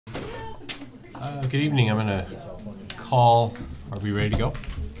Good evening. I'm going to call. Are we ready to go?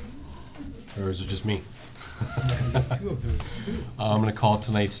 Or is it just me? I'm going to call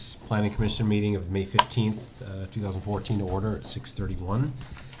tonight's Planning Commission meeting of May 15th, 2014 to order at 6:31.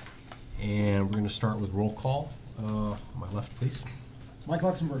 And we're going to start with roll call. On my left, please. Mike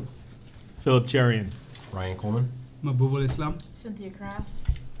Luxembourg. Philip Cherian. Ryan Coleman. Mahbubul Islam. Cynthia Crass.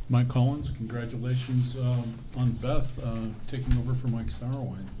 Mike Collins, congratulations on Beth taking over for Mike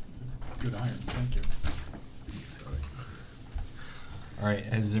Sauerwein. Good hire, thank you. Sorry. All right,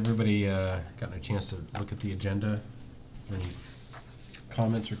 has everybody gotten a chance to look at the agenda? Any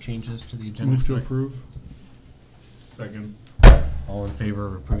comments or changes to the agenda? Move to approve. Second. All in favor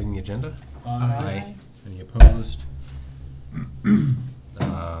of approving the agenda? Aye. Any opposed?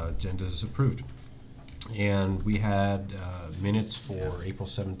 Agenda is approved. And we had minutes for April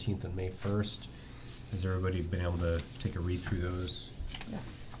 17th and May 1st. Has everybody been able to take a read through those?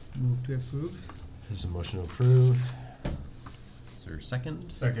 Yes. Move to approve. There's a motion to approve. Is there a second?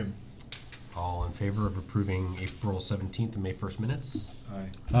 Second. All in favor of approving April 17th and May 1st minutes? Aye.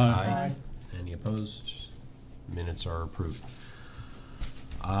 Aye. Any opposed? Minutes are approved.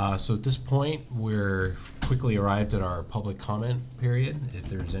 So at this point, we're quickly arrived at our public comment period. If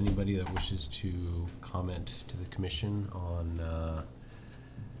there's anybody that wishes to comment to the commission on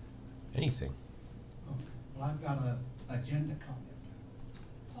anything. Well, I've got an agenda comment.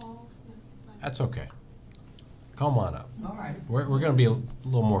 Paul. That's okay. Come on up. All right. We're going to be a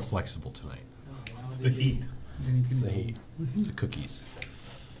little more flexible tonight. It's the heat. Then you It's can the heat. It's the cookies.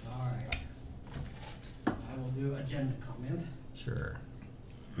 All right. I will do agenda comment. Sure.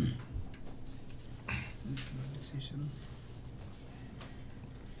 Since the decision.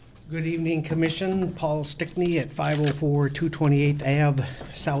 Good evening, Commission. Paul Stickney at 504 228th Ave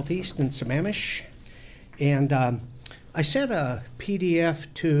Southeast in Sammamish. And I sent a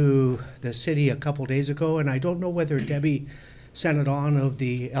PDF to the city a couple days ago, and I don't know whether Debbie sent it on of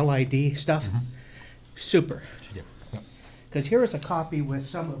the LID stuff. Mm-hmm. Super. She did. Yep. Because here is a copy with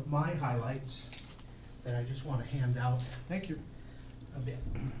some of my highlights that I just want to hand out. Thank you. A bit.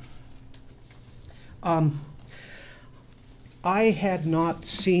 I had not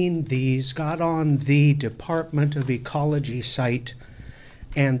seen these, got on the Department of Ecology site,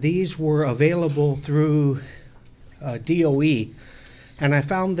 and these were available through DOE, and I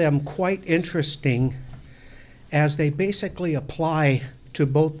found them quite interesting as they basically apply to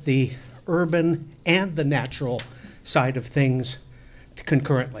both the urban and the natural side of things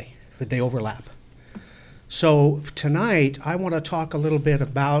concurrently, but they overlap. So tonight, I want to talk a little bit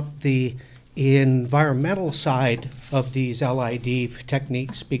about the environmental side of these LID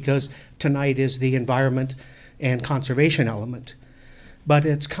techniques, because tonight is the environment and conservation element. But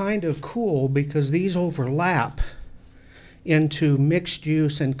it's kind of cool because these overlap into mixed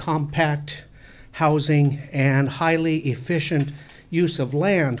use and compact housing and highly efficient use of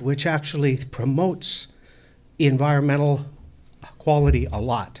land, which actually promotes environmental quality a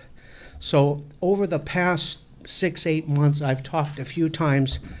lot. So over the past 6-8 months, I've talked a few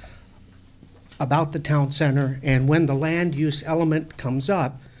times about the town center, and when the land use element comes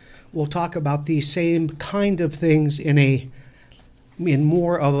up, we'll talk about these same kind of things in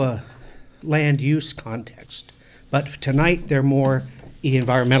more of a land use context. But tonight they're more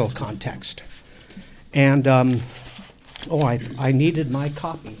environmental context. And I needed my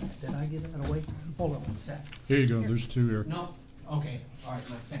copy. Did I give that away? Hold on one sec. Here you go, there's two here. No. Okay. All right,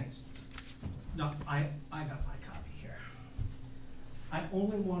 Mike. Thanks. No, I got my copy here. I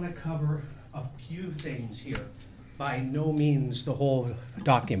only want to cover a few things here. By no means the whole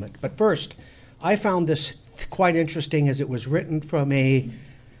document. But first, I found this quite interesting as it was written from a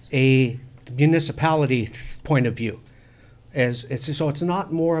municipality point of view. So it's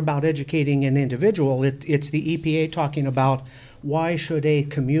not more about educating an individual. It's the EPA talking about why should a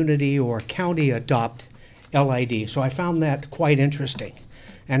community or county adopt LID. So I found that quite interesting.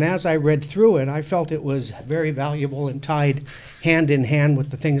 And as I read through it, I felt it was very valuable and tied hand in hand with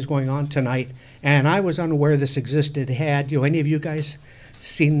the things going on tonight. And I was unaware this existed. Had any of you guys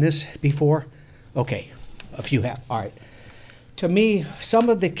seen this before? Okay, a few have. All right. To me, some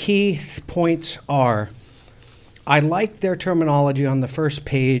of the key points are, I like their terminology on the first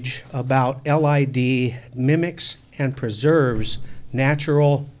page about LID mimics and preserves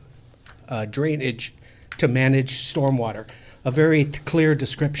natural drainage to manage stormwater. A very clear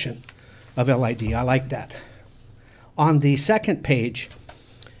description of LID. I like that. On the second page,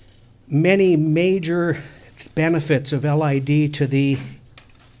 many major benefits of LID to the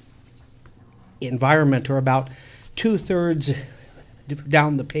environment are about 2/3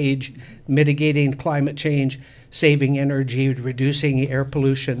 down the page: mitigating climate change, saving energy, reducing air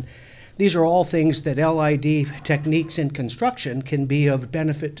pollution. These are all things that LID techniques in construction can be of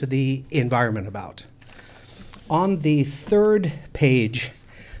benefit to the environment about. On the third page,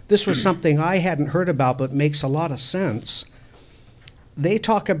 this was something I hadn't heard about but makes a lot of sense. They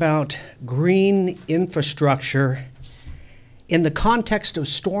talk about green infrastructure in the context of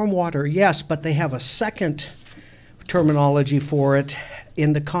stormwater, yes, but they have a second terminology for it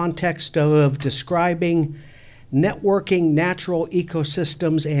in the context of describing networking natural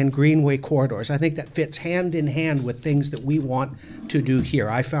ecosystems and greenway corridors. I think that fits hand in hand with things that we want to do here.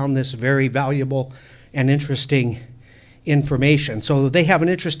 I found this very valuable and interesting information. So they have an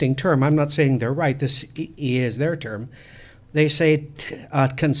interesting term. I'm not saying they're right. This is their term. They say,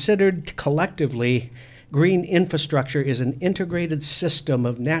 considered collectively, green infrastructure is an integrated system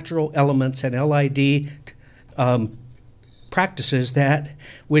of natural elements and LID practices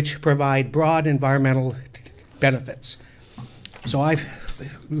which provide broad environmental benefits. So I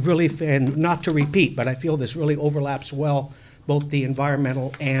really, and not to repeat, but I feel this really overlaps well, both the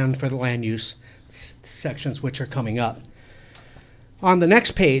environmental and for the land use sections which are coming up. On the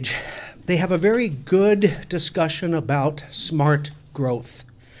next page, they have a very good discussion about smart growth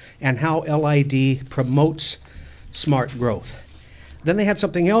and how LID promotes smart growth. Then they had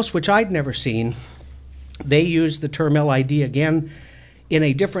something else which I'd never seen. They used the term LID again in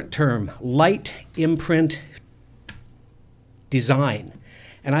a different term, light imprint design.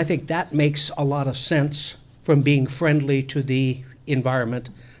 And I think that makes a lot of sense from being friendly to the environment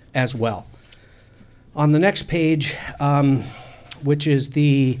as well. On the next page, which is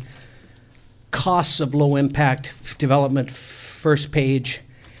the costs of low impact development, first page,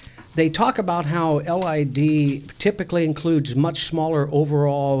 they talk about how LID typically includes much smaller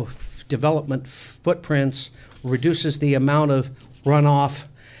overall development footprints, reduces the amount of runoff,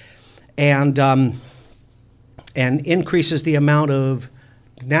 and increases the amount of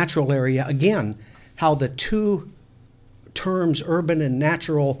natural area. Again, how the two terms, urban and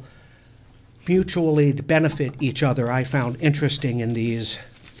natural, mutually benefit each other, I found interesting in these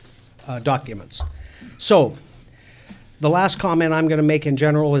documents. So, the last comment I'm going to make in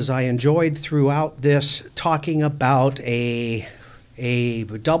general is I enjoyed throughout this talking about a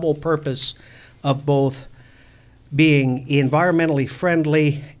double purpose of both being environmentally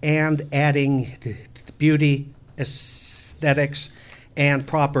friendly and adding beauty, aesthetics, and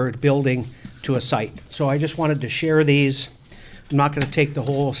proper building to a site. So I just wanted to share these. I'm not going to take the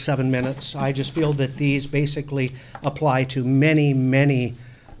whole 7 minutes. I just feel that these basically apply to many, many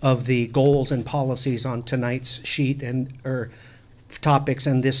of the goals and policies on tonight's sheet or topics,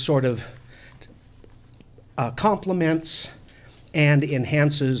 and this sort of complements and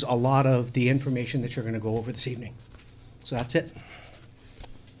enhances a lot of the information that you're going to go over this evening. So that's it.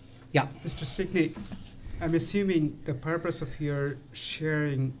 Yeah. Mr. Stickney, I'm assuming the purpose of your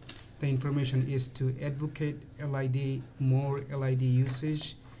sharing the information is to advocate LID, more LID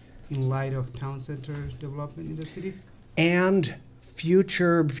usage in light of town center development in the city? And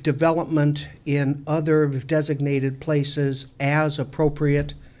future development in other designated places as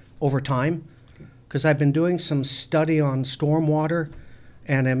appropriate over time. Because I've been doing some study on stormwater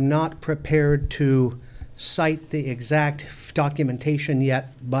and am not prepared to cite the exact documentation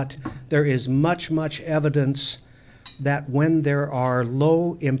yet, but there is much, much evidence that when there are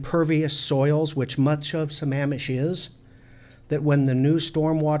low impervious soils, which much of Sammamish is, that when the new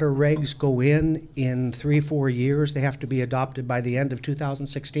stormwater regs go in 3-4 years, they have to be adopted by the end of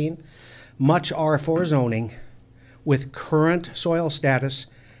 2016, much R4 zoning with current soil status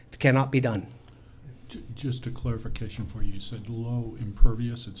cannot be done. Just a clarification for you. You said low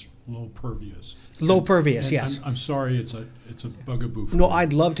impervious, it's low pervious. Low pervious, And yes. I'm sorry, it's a bugaboo for No, me.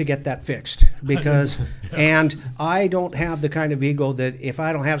 I'd love to get that fixed because, and I don't have the kind of ego that if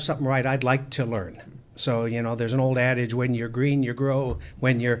I don't have something right, I'd like to learn. So, there's an old adage, when you're green, you grow,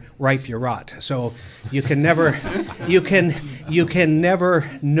 when you're ripe, you rot. So you can never, you can never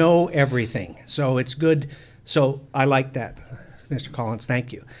know everything. So it's good. So I like that, Mr. Collins,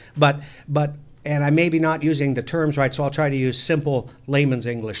 thank you. But, and I may be not using the terms right, so I'll try to use simple layman's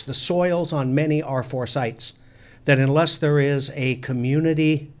English. The soils on many R4 sites, that unless there is a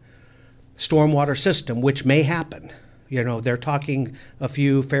community stormwater system, which may happen, they're talking a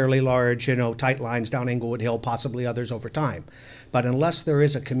few fairly large, tight lines down Inglewood Hill, possibly others over time. But unless there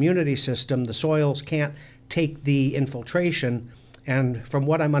is a community system, the soils can't take the infiltration. And from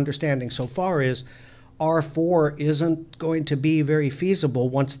what I'm understanding so far is R4 isn't going to be very feasible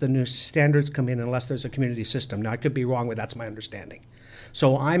once the new standards come in unless there's a community system. Now, I could be wrong, but that's my understanding.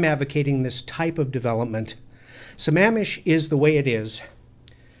 So I'm advocating this type of development. Sammamish is the way it is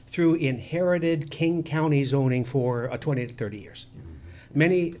through inherited King County zoning for 20 to 30 years.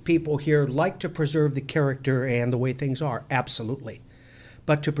 Many people here like to preserve the character and the way things are, absolutely.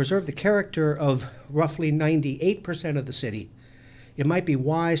 But to preserve the character of roughly 98% of the city, it might be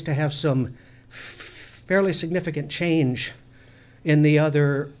wise to have some fairly significant change in the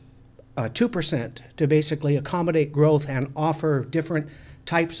other 2% to basically accommodate growth and offer different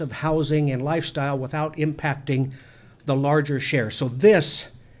types of housing and lifestyle without impacting the larger share. So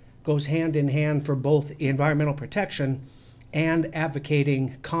this goes hand in hand for both environmental protection and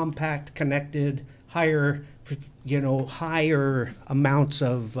advocating compact, connected, higher amounts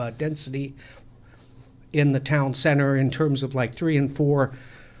of density in the town center in terms of like 3 and 4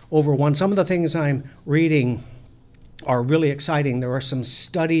 over 1. Some of the things I'm reading are really exciting. There are some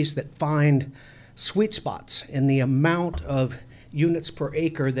studies that find sweet spots in the amount of units per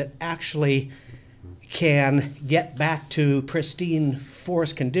acre that actually can get back to pristine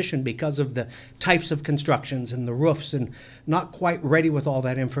forest condition because of the types of constructions and the roofs, and not quite ready with all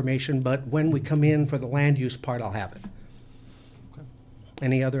that information, but when we come in for the land use part, I'll have it. Okay.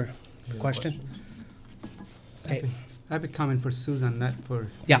 Any other Any question? questions? Okay. I have a comment for Susan, not for.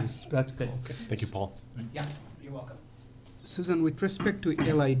 Yeah, Bruce. that's good. Thank you, Paul. Yeah, you're welcome. Susan, with respect to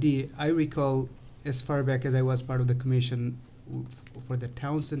LID, I recall as far back as I was part of the commission for the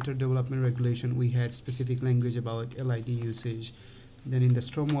town center development regulation, we had specific language about LID usage. Then in the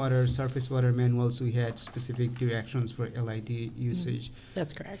stormwater, surface water manuals, we had specific directions for LID usage.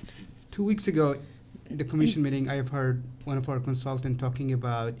 That's correct. 2 weeks ago, in the commission meeting, I have heard one of our consultants talking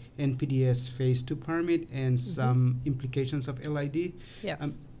about NPDES Phase 2 permit and some implications of LID.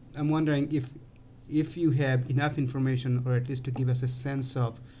 Yes. I'm wondering if you have enough information, or at least to give us a sense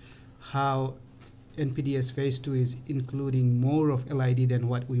of how NPDES Phase 2 is including more of LID than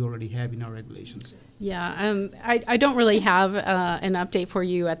what we already have in our regulations. Yeah, I don't really have an update for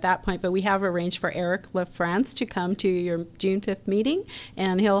you at that point, but we have arranged for Eric LaFrance to come to your June 5th meeting,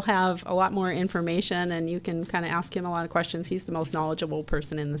 and he'll have a lot more information, and you can kind of ask him a lot of questions. He's the most knowledgeable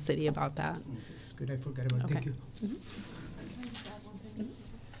person in the city about that. That's good, I forgot about it. Thank Okay. you.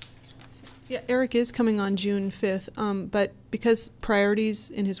 Yeah, Eric is coming on June 5th, but because priorities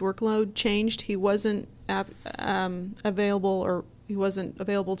in his workload changed, he wasn't available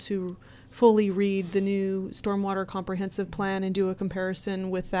to fully read the new Stormwater Comprehensive Plan and do a comparison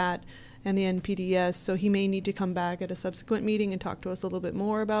with that and the NPDES. So he may need to come back at a subsequent meeting and talk to us a little bit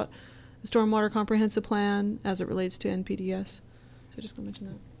more about the Stormwater Comprehensive Plan as it relates to NPDES. So just going to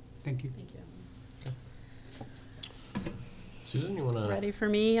mention that. Thank you. Susan, you want to? Ready for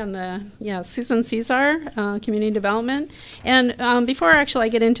me on the, Susan Cesar, Community Development. And before actually I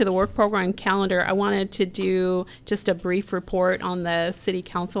get into the work program calendar, I wanted to do just a brief report on the city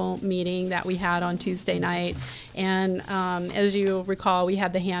council meeting that we had on Tuesday night. And as you recall, we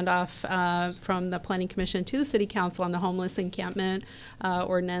had the handoff from the Planning Commission to the City Council on the homeless encampment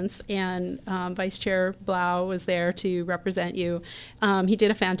ordinance, and Vice Chair Blau was there to represent you. He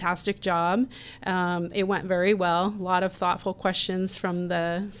did a fantastic job. It went very well. A lot of thoughtful questions from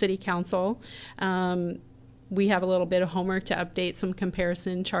the City Council. We have a little bit of homework to update some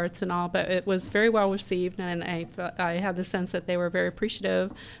comparison charts and all, but it was very well received, and I had the sense that they were very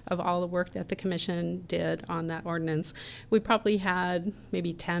appreciative of all the work that the commission did on that ordinance. We probably had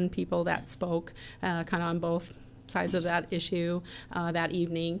maybe 10 people that spoke kind of on both sides of that issue that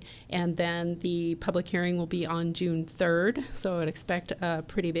evening, and then the public hearing will be on June 3rd, so I would expect a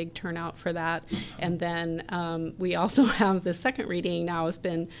pretty big turnout for that. And then we also have the second reading now has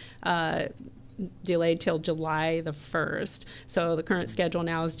been delayed till July the 1st. So the current schedule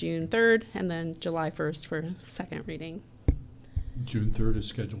now is June 3rd and then July 1st for second reading. June 3rd is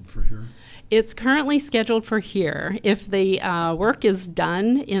scheduled for here. It's currently scheduled for here. If the work is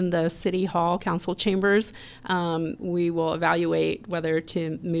done in the City Hall Council chambers, we will evaluate whether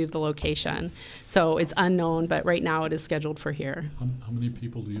to move the location. So it's unknown, but right now it is scheduled for here. How many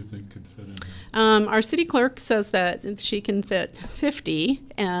people do you think could fit in here? Our city clerk says that she can fit 50,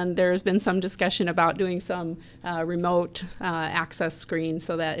 and there's been some discussion about doing some remote access screen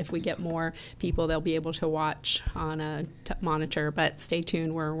so that if we get more people, they'll be able to watch on a monitor, but stay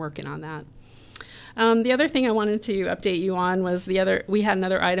tuned, we're working on that. The other thing I wanted to update you on was we had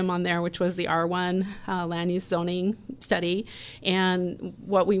another item on there, which was the R1 land use zoning study. And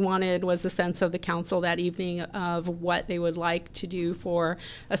what we wanted was a sense of the council that evening of what they would like to do for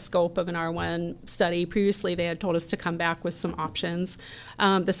a scope of an R1 study. Previously, they had told us to come back with some options.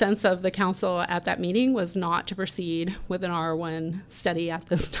 The sense of the council at that meeting was not to proceed with an R1 study at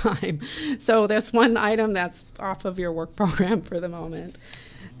this time. So that's one item that's off of your work program for the moment.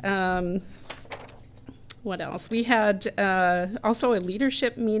 What else? We had also a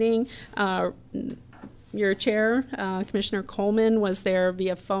leadership meeting your chair, Commissioner Coleman, was there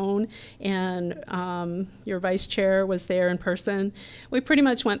via phone, and your vice chair was there in person. We pretty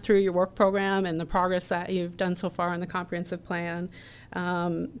much went through your work program and the progress that you've done so far in the comprehensive plan.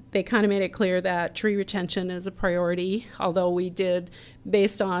 They kind of made it clear that tree retention is a priority, although we did,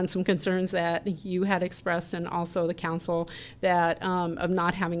 based on some concerns that you had expressed and also the council, that of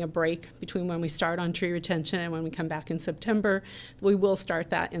not having a break between when we start on tree retention and when we come back in September. We will start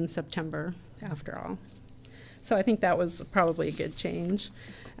that in September after all. So I think that was probably a good change.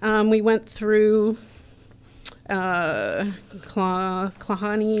 We went through Klahani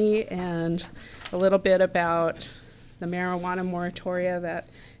and a little bit about the marijuana moratoria that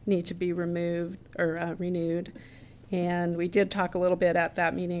need to be removed or renewed. And we did talk a little bit at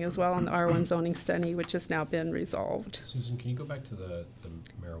that meeting as well on the R1 zoning study, which has now been resolved. Susan, can you go back to the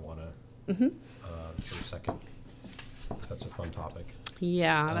marijuana for a second? 'Cause that's a fun topic.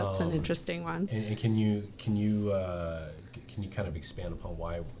 Yeah, that's an interesting one. And can you kind of expand upon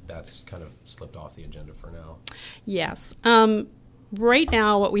why that's kind of slipped off the agenda for now? Yes. Right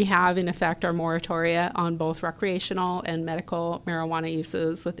now, what we have in effect are moratoria on both recreational and medical marijuana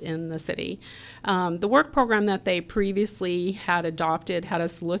uses within the city. The work program that they previously had adopted had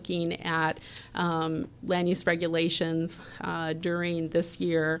us looking at land use regulations during this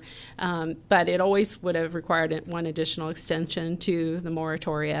year, but it always would have required one additional extension to the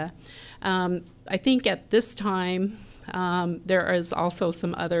moratoria. I think at this time, there is also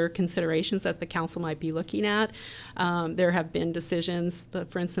some other considerations that the council might be looking at. There have been decisions,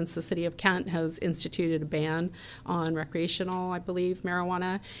 for instance, the city of Kent has instituted a ban on recreational, I believe,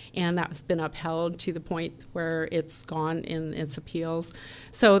 marijuana, and that's been upheld to the point where it's gone in its appeals.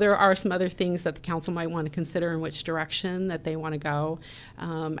 So there are some other things that the council might want to consider in which direction that they want to go.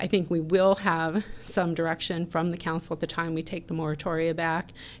 I think we will have some direction from the council at the time we take the moratoria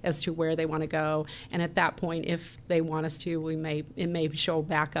back as to where they want to go, and at that point, if they want us to, it may show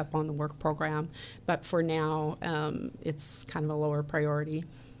back up on the work program, but for now, it's kind of a lower priority.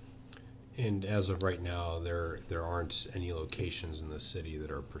 And as of right now, there aren't any locations in the city that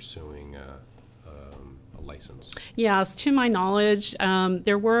are pursuing a license. Yes, to my knowledge,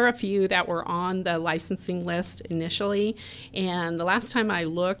 there were a few that were on the licensing list initially, and the last time I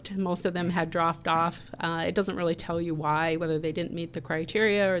looked, most of them had dropped off. It doesn't really tell you why, whether they didn't meet the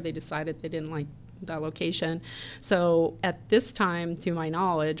criteria or they decided they didn't like that location. So at this time, to my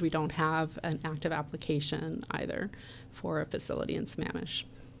knowledge, we don't have an active application either for a facility in Sammamish.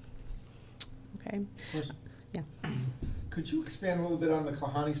 Okay. Yeah. Could you expand a little bit on the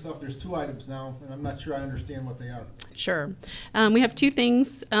Klahani stuff? There's 2 items now, and I'm not sure I understand what they are. Sure. We have 2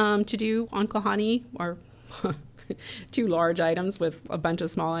 things to do on Klahani, or 2 large items with a bunch of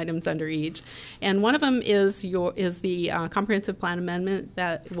small items under each. And one of them is the comprehensive plan amendment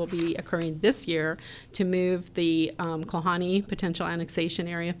that will be occurring this year to move the Klahani potential annexation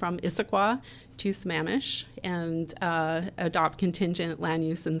area from Issaquah to Sammamish and adopt contingent land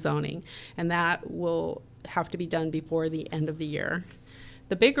use and zoning. And that will have to be done before the end of the year.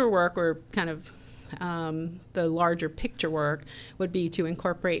 The bigger work, or kind of the larger picture work, would be to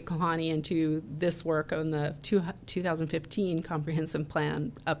incorporate Klahani into this work on the 2015 comprehensive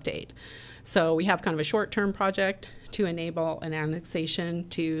plan update. So we have kind of a short-term project to enable an annexation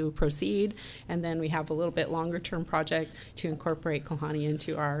to proceed, and then we have a little bit longer-term project to incorporate Klahani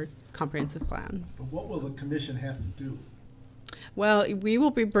into our comprehensive plan. But what will the commission have to do? Well, we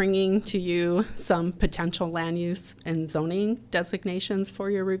will be bringing to you some potential land use and zoning designations for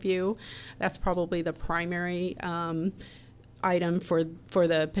your review. That's probably the primary item for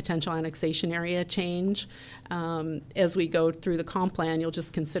the potential annexation area change. As we go through the comp plan, you'll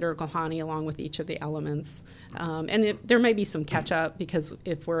just consider Klahani along with each of the elements. And there may be some catch up, because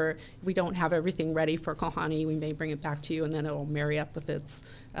if we don't have everything ready for Klahani, we may bring it back to you, and then it'll marry up with its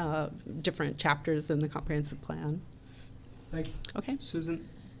different chapters in the comprehensive plan. Thank you. Okay. Susan,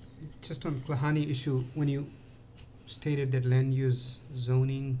 just on Klahani issue, when you stated that land use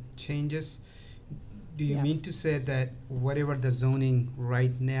zoning changes, do you mean Yes. to say that whatever the zoning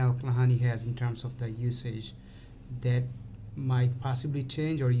right now Klahani has in terms of the usage, that might possibly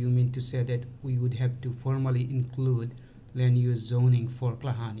change, or you mean to say that we would have to formally include land use zoning for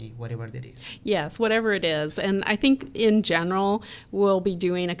Klahani, whatever that is? Yes, whatever it is. And I think in general, we'll be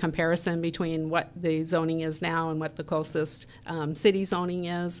doing a comparison between what the zoning is now and what the closest city zoning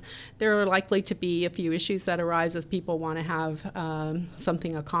is. There are likely to be a few issues that arise as people want to have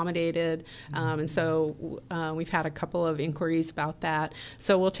something accommodated. And so we've had a couple of inquiries about that.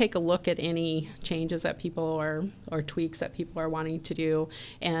 So we'll take a look at any changes that people or tweaks that people are wanting to do.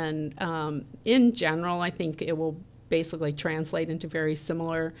 And in general, I think it will basically translate into very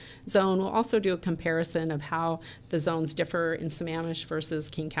similar zone. We'll also do a comparison of how the zones differ in Sammamish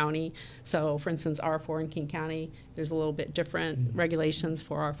versus King County. So, for instance, R4 in King County, there's a little bit different regulations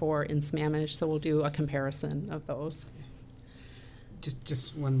for R4 in Sammamish, so we'll do a comparison of those.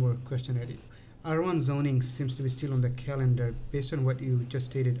 Just one more question, Eddie. R1 zoning seems to be still on the calendar based on what you just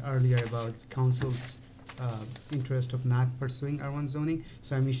stated earlier about council's interest of not pursuing R1 zoning.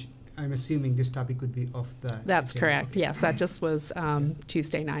 So I'm assuming this topic would be off the That's agenda. correct. Yes, that just was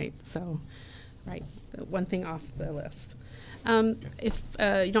Tuesday night. So, right, one thing off the list. If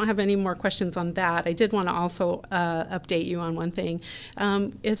you don't have any more questions on that, I did want to also update you on one thing.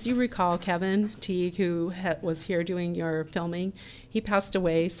 As you recall, Kevin Teague, who was here doing your filming, he passed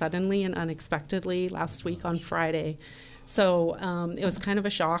away suddenly and unexpectedly last week on Friday. So it was kind of a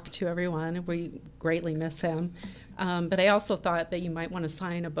shock to everyone. We greatly miss him. But I also thought that you might want to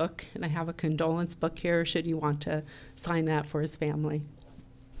sign a book, and I have a condolence book here should you want to sign that for his family.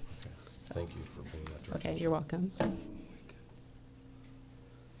 Thank you for bringing that to our Okay, you're welcome.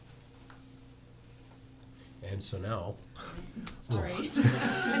 And so now, Sorry, I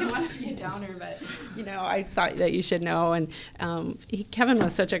didn't want to be a downer, but I thought that you should know. And Kevin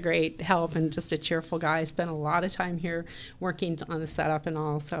was such a great help and just a cheerful guy. Spent a lot of time here working on the setup and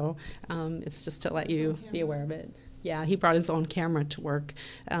all. So it's just to let you be aware of it. Yeah, he brought his own camera to work,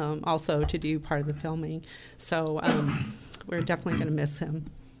 also to do part of the filming. So we're definitely going to miss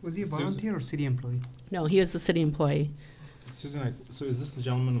him. Was he a volunteer or city employee? No, he was a city employee. Susan, so is this the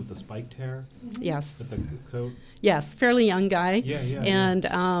gentleman with the spiked hair? Yes. With the coat? Yes, fairly young guy. Yeah.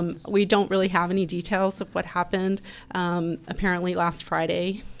 And we don't really have any details of what happened. Apparently last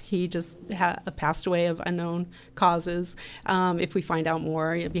Friday, he just passed away of unknown causes. If we find out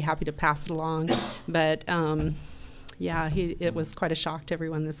more, I'd be happy to pass it along. But it was quite a shock to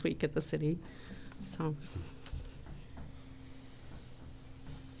everyone this week at the city. So.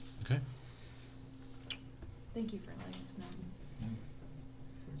 okay. Thank you for letting us know.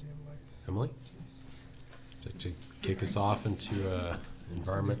 Emily, to kick us off into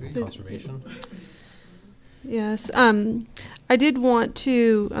environment and conservation. Yes, I did want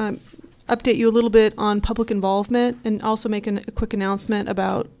to update you a little bit on public involvement and also make a quick announcement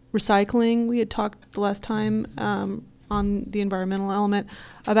about recycling. We had talked the last time on the environmental element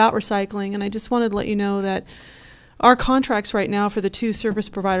about recycling, and I just wanted to let you know that our contracts right now for the 2 service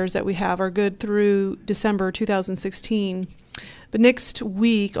providers that we have are good through December 2016. But next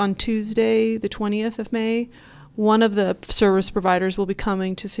week, on Tuesday, the 20th of May, one of the service providers will be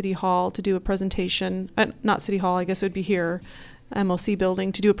coming to City Hall to do a presentation, not City Hall, I guess it would be here, MOC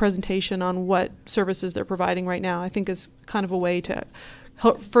building, to do a presentation on what services they're providing right now. I think is kind of a way to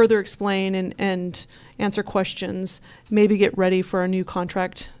help further explain and answer questions, maybe get ready for a new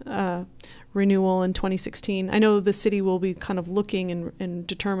contract renewal in 2016. I know the city will be kind of looking and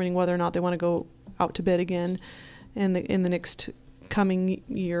determining whether or not they want to go out to bid again in the next coming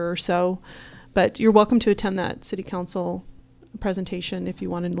year or so. But you're welcome to attend that city council presentation if you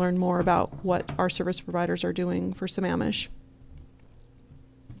want to learn more about what our service providers are doing for Sammamish.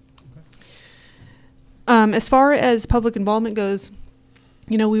 As far as public involvement goes,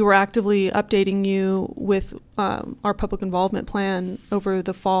 we were actively updating you with our public involvement plan over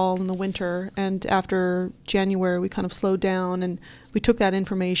the fall and the winter, and after January we kind of slowed down and we took that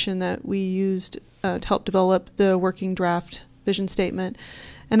information that we used to help develop the working draft vision statement,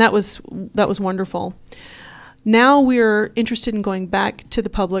 and that was wonderful. Now we're interested in going back to the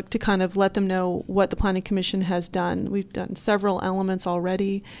public to kind of let them know what the Planning Commission has done. We've done several elements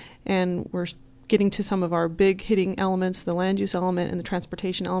already, and we're getting to some of our big hitting elements. The land use element and the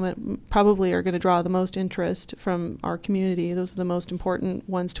transportation element probably are going to draw the most interest from our community. Those are the most important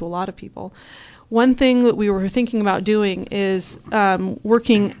ones to a lot of people. One thing that we were thinking about doing is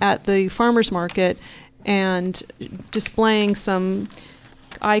working at the farmers market and displaying some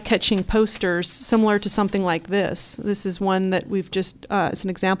eye-catching posters similar to something like this. This is one that we've just, it's an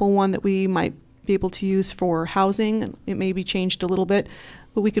example one that we might be able to use for housing. It may be changed a little bit,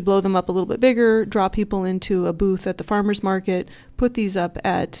 but we could blow them up a little bit bigger, draw people into a booth at the farmers market, put these up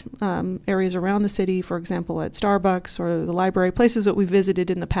at areas around the city, for example, at Starbucks or the library, places that we visited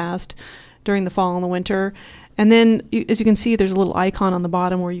in the past during the fall and the winter. And then, as you can see, there's a little icon on the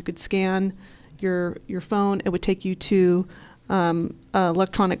bottom where you could scan your phone. It would take you to an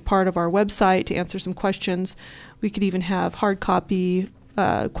electronic part of our website to answer some questions. We could even have hard copy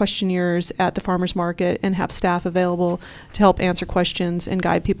questionnaires at the farmers market and have staff available to help answer questions and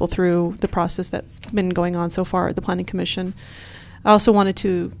guide people through the process that's been going on so far at the Planning Commission. I also wanted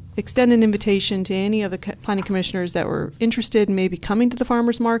to extend an invitation to any of the planning commissioners that were interested in maybe coming to the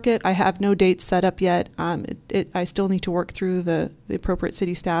farmers market. I have no dates set up yet. I still need to work through the appropriate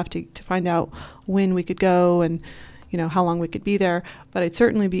city staff to find out when we could go and how long we could be there. But I'd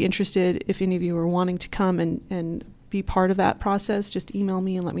certainly be interested if any of you are wanting to come and be part of that process. Just email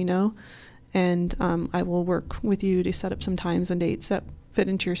me and let me know. And I will work with you to set up some times and dates that fit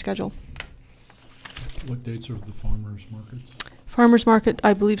into your schedule. What dates are the farmers markets? Farmers market,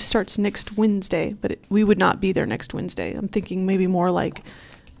 I believe, starts next Wednesday, but we would not be there next Wednesday. I'm thinking maybe more like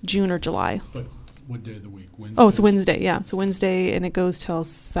June or July. But what day of the week? Wednesday? Oh, it's Wednesday. Yeah, it's a Wednesday, and it goes till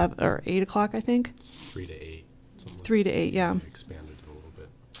 7 or 8 o'clock, I think. 3 to 8. Something like 3 to 8, yeah. Expanded a little bit.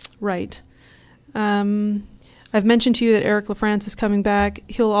 Right. I've mentioned to you that Eric LaFrance is coming back.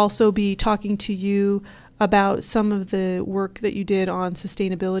 He'll also be talking to you about some of the work that you did on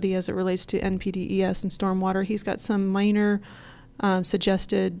sustainability as it relates to NPDES and stormwater. He's got some minor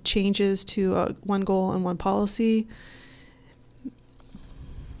suggested changes to one goal and one policy.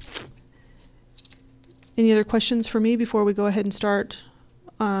 Any other questions for me before we go ahead and start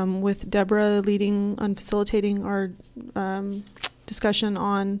with Deborah leading on facilitating our discussion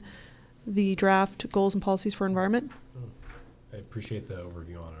on the draft goals and policies for environment? I appreciate the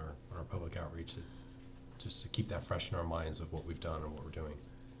overview on our public outreach, just to keep that fresh in our minds of what we've done and what we're doing.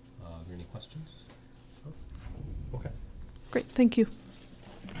 Are there any questions? Oh, okay. Great, thank you.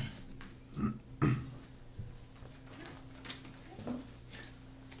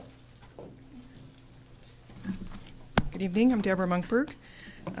 Good evening, I'm Deborah Monkberg.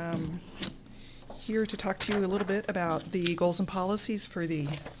 Here to talk to you a little bit about the goals and policies for the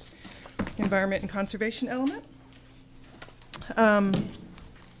environment and conservation element. I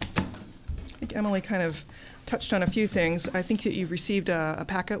think Emily kind of touched on a few things. I think that you've received a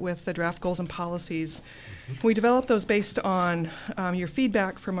packet with the draft goals and policies. We developed those based on your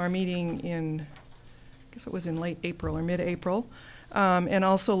feedback from our meeting in, I guess it was in late April or mid-April, and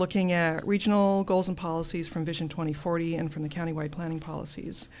also looking at regional goals and policies from Vision 2040 and from the countywide planning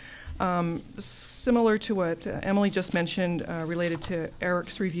policies. Similar to what Emily just mentioned related to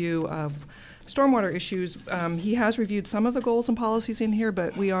Eric's review of stormwater issues, he has reviewed some of the goals and policies in here,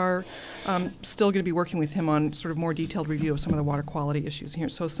 but we are still going to be working with him on sort of more detailed review of some of the water quality issues here.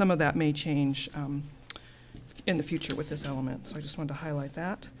 So some of that may change in the future with this element. So I just wanted to highlight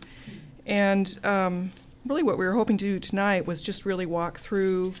that. And really what we were hoping to do tonight was just really walk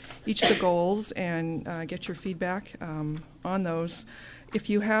through each of the goals and get your feedback on those. If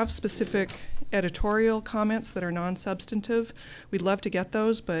you have specific editorial comments that are non-substantive, we'd love to get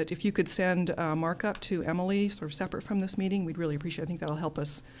those, but if you could send a markup to Emily, sort of separate from this meeting, we'd really appreciate it. I think that'll help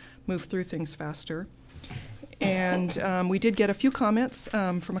us move through things faster. And we did get a few comments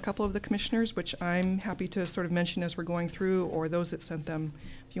from a couple of the commissioners, which I'm happy to sort of mention as we're going through, or those that sent them,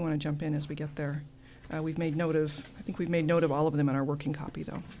 if you want to jump in as we get there. We've made note of, I think we've made note of all of them in our working copy,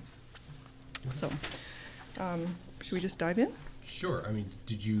 though. So, should we just dive in? Sure. I mean,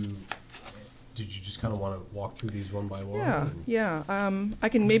 did you just kind of want to walk through these one by one? Yeah. I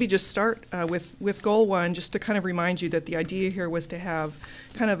can maybe just start with goal one, just to kind of remind you that the idea here was to have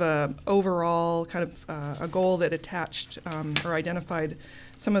kind of a overall kind of a goal that attached or identified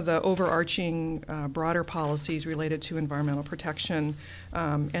some of the overarching broader policies related to environmental protection.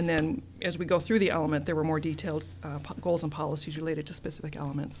 And then as we go through the element, there were more detailed goals and policies related to specific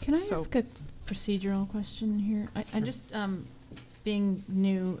elements. Can I ask a procedural question here? I just, being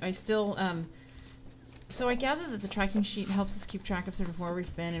new, I still, so I gather that the tracking sheet helps us keep track of sort of where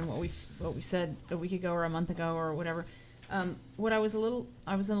we've been and what we said a week ago or a month ago or whatever. What I was a little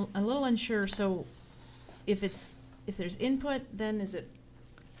unsure. So if there's input, then is it?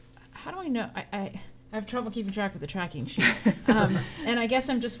 How do I know? I have trouble keeping track of the tracking sheet, and I guess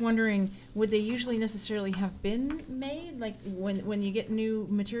I'm just wondering: would they usually necessarily have been made? Like when you get new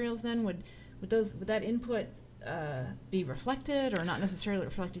materials, then would that input be reflected or not necessarily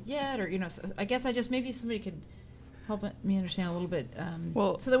reflected yet, or so I guess maybe somebody could help me understand a little bit,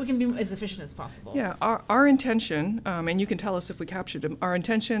 so that we can be as efficient as possible. Yeah, our intention, and you can tell us if we captured them, our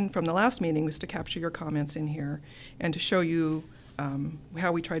intention from the last meeting was to capture your comments in here and to show you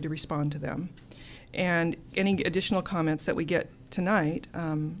how we tried to respond to them. And any additional comments that we get tonight,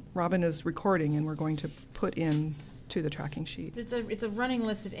 Robin is recording and we're going to put in to the tracking sheet. It's a running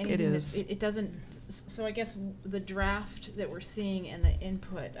list of anything. It is. It doesn't. So I guess the draft that we're seeing and the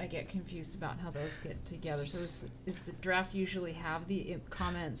input, I get confused about how those get together. So is the draft usually have the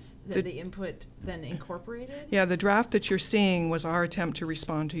comments that the input then incorporated? Yeah, the draft that you're seeing was our attempt to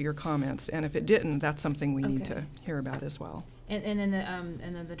respond to your comments, and if it didn't, that's something we need to hear about as well. And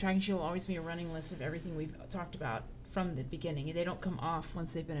then the tracking sheet will always be a running list of everything we've talked about from the beginning. They don't come off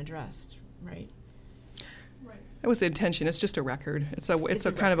once they've been addressed, right? That was the intention. It's just a record. It's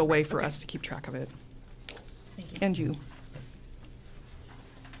a kind of a way for Okay. us to keep track of it. Thank you. And you.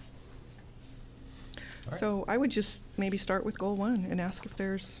 All right. So I would just maybe start with goal 1 and ask if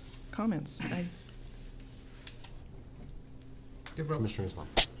there's comments. Deborah, Commissioner Islam.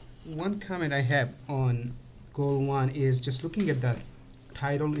 one comment I have on goal 1 is just looking at the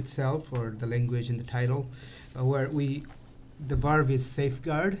title itself, or the language in the title, where the verb is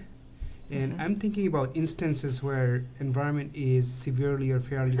safeguard. And I'm thinking about instances where environment is severely or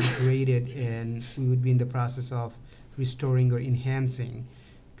fairly degraded and we would be in the process of restoring or enhancing.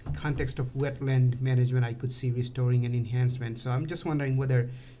 Context of wetland management, I could see restoring and enhancement. So I'm just wondering whether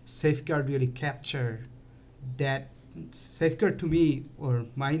safeguard really capture that. Safeguard to me, or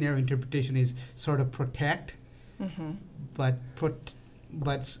my narrow interpretation, is sort of protect,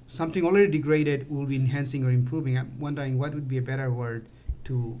 but something already degraded will be enhancing or improving. I'm wondering what would be a better word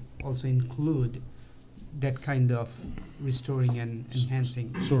to also include that kind of restoring and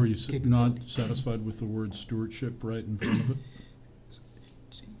enhancing. So are you not capability. satisfied with the word stewardship right in front of it?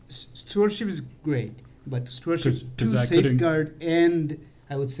 Stewardship is great, but stewardship 'Cause to that could safeguard and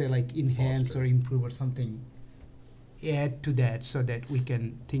I would say like enhance Foster. or improve or something, add to that so that we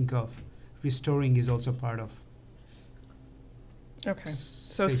can think of restoring is also part of. Okay.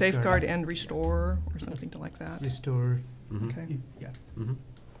 So safeguard and restore or something like that. Restore, Mhm. Okay. yeah. Mhm.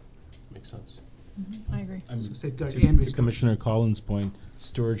 Makes sense. I agree. So safeguard To and restore. Commissioner Collins' point,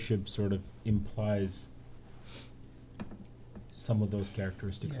 stewardship sort of implies some of those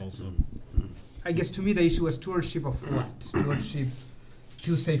characteristics Yeah. also. I guess to me the issue was stewardship of what? Stewardship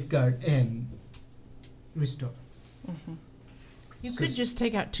to safeguard and restore. You So could s- just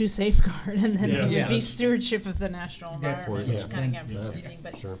take out to safeguard and then Yeah. it Yeah. would be stewardship of the national Therefore, environment, yeah. which kind of Then- got Yeah. confusing,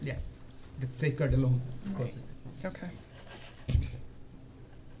 but Sure. The safeguard alone Right. causes that. Okay.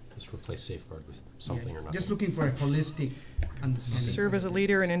 Let's replace safeguard with something or nothing. Just looking for a holistic understanding. Serve as a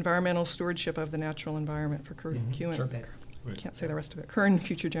leader in environmental stewardship of the natural environment for Mhm. current, Sure. That- can't say the rest of it, current and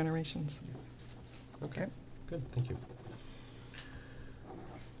future generations. Okay, good, thank you.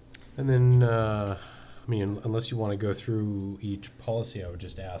 And then, I mean, unless you want to go through each policy, I would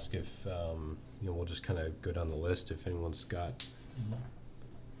just ask if, we'll just kind of go down the list. If anyone's got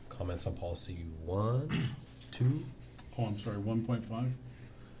comments on policy 1, 2, Oh, I'm sorry, 1.5?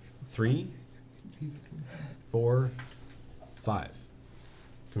 3, 4, 5.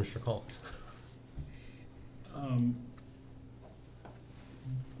 Commissioner Collins.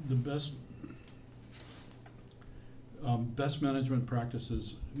 The best management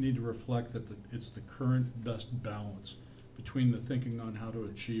practices need to reflect that it's the current best balance between the thinking on how to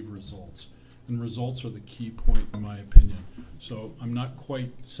achieve results. And results are the key point, in my opinion. So I'm not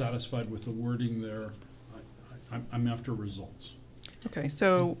quite satisfied with the wording there. I'm after results. Okay,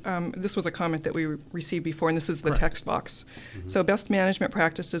 so this was a comment that we received before, and this is the Correct. text box. So best management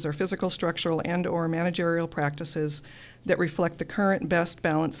practices are physical, structural, and/or managerial practices that reflect the current best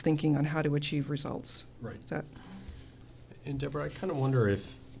balanced thinking on how to achieve results. Right. Is that, And Deborah, I kind of wonder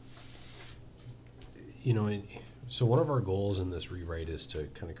if, so one of our goals in this rewrite is to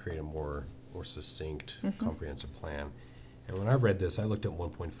kind of create a more succinct, comprehensive plan. And when I read this, I looked at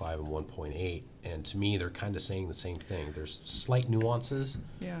 1.5 and 1.8, and to me, they're kind of saying the same thing. There's slight nuances,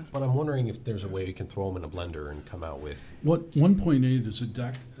 yeah. but I'm wondering if there's a way we can throw them in a blender and come out with. What 1.8 is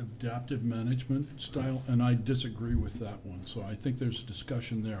adaptive management style, and I disagree with that one. So I think there's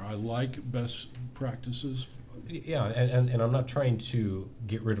discussion there. I like best practices. Yeah, and I'm not trying to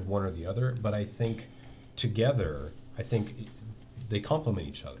get rid of one or the other, but I think together, they complement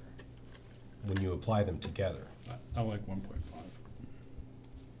each other when you apply them together. I like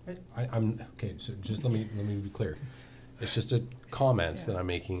 1.5. I'm okay. So just let me be clear. It's just a comment that I'm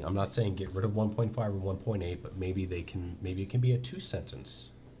making. I'm not saying get rid of 1.5 or 1.8, but maybe it can be a 2-sentence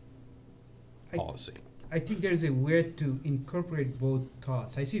policy. I think there's a way to incorporate both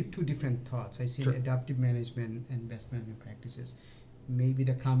thoughts. I see two different thoughts. I see Sure. adaptive management and best management practices. Maybe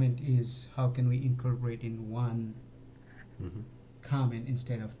the comment is how can we incorporate in one Mm-hmm. comment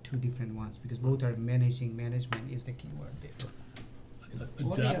instead of two different ones, because both are managing. Management is the key word there.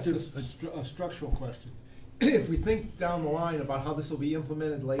 Let me ask Adaptive, a structural question. If we think down the line about how this will be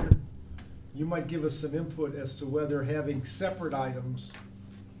implemented later, you might give us some input as to whether having separate items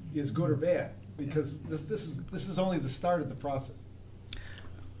is good or bad, because this is only the start of the process.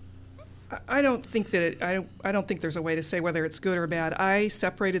 I don't think that I don't think there's a way to say whether it's good or bad. I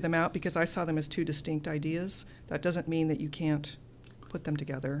separated them out because I saw them as two distinct ideas. That doesn't mean that you can't put them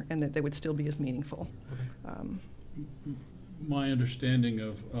together and that they would still be as meaningful. my understanding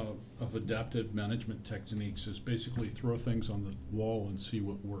of adaptive management techniques is basically throw things on the wall and see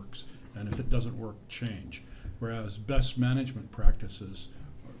what works. And if it doesn't work, change. Whereas best management practices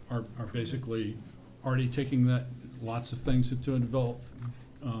are basically already taking that lots of things into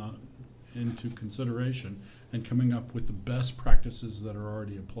consideration and coming up with the best practices that are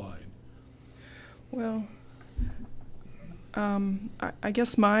already applied. Well, I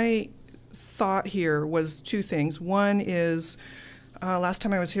guess my thought here was two things. One is, last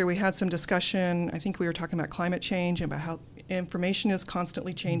time I was here, we had some discussion. I think we were talking about climate change and about how information is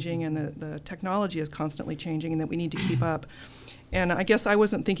constantly changing and the technology is constantly changing and that we need to keep up. And I guess I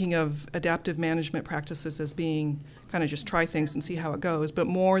wasn't thinking of adaptive management practices as being kind of just try things and see how it goes, but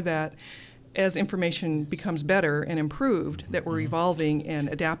more that as information becomes better and improved, that we're evolving and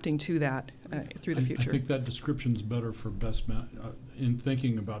adapting to that through the future. I think that description's better for in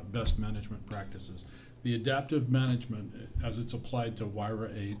thinking about best management practices. The adaptive management, as it's applied to WIRA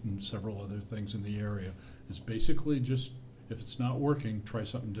 8 and several other things in the area, is basically just, if it's not working, try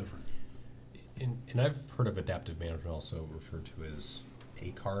something different. And I've heard of adaptive management also referred to as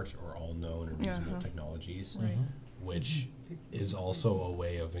ACART, or All Known and Reasonable Technologies, Right. which is also a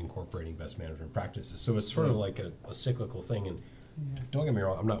way of incorporating best management practices. So it's sort of like a cyclical thing. And don't get me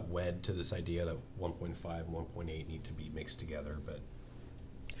wrong, I'm not wed to this idea that 1.5 and 1.8 need to be mixed together, but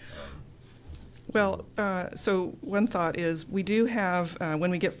Well, so one thought is we do have,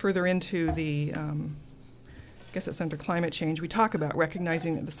 when we get further into the, I guess it's under climate change, we talk about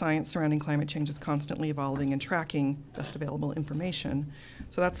recognizing that the science surrounding climate change is constantly evolving and tracking best available information.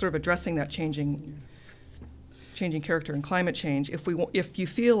 So that's sort of addressing that changing character in climate change. If you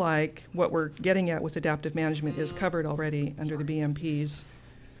feel like what we're getting at with adaptive management is covered already under the BMPs,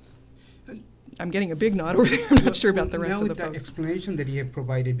 I'm getting a big nod over there. I'm not sure about the rest now of the with the folks. explanation that you have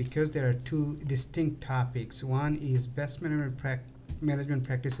provided, because there are two distinct topics. One is best management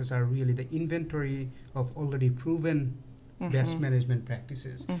practices are really the inventory of already proven best management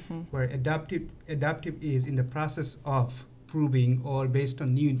practices, where adaptive is in the process of proving or based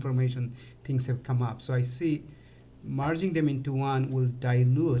on new information things have come up. So I see merging them into one will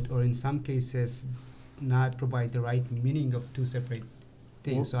dilute, or in some cases not provide the right meaning of two separate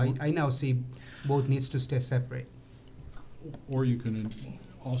things. So I now see both needs to stay separate. Or you can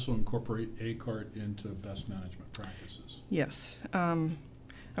also incorporate ACART into best management practices. Yes. I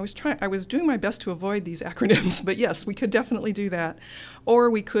was doing my best to avoid these acronyms, but yes, we could definitely do that.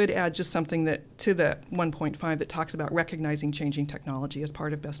 Or we could add just something to that 1.5 that talks about recognizing changing technology as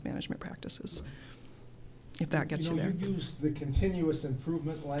part of best management practices, if that gets you there. You use the continuous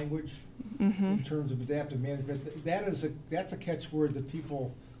improvement language in terms of adaptive management. That's a catchword that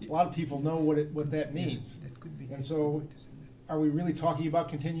a lot of people know what that means. That could be. And so, are we really talking about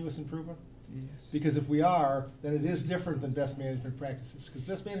continuous improvement? Yes. Because if we are, then it is different than best management practices. Because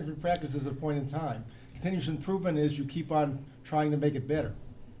best management practice is a point in time. Continuous improvement is you keep on trying to make it better.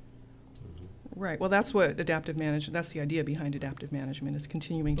 Right. Well, that's what adaptive management, that's the idea behind adaptive management, is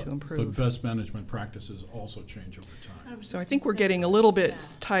continuing to improve. But best management practices also change over time. So I think we're getting a little bit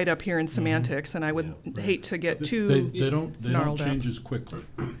tied up here in semantics, and I would hate to get too They don't gnarled up. change as quickly.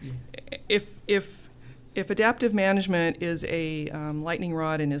 If adaptive management is a lightning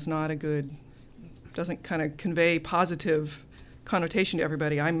rod and is not doesn't kind of convey positive connotation to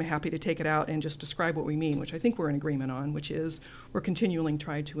everybody, I'm happy to take it out and just describe what we mean, which I think we're in agreement on, which is we're continually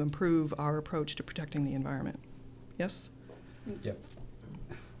trying to improve our approach to protecting the environment. Yes? Yep.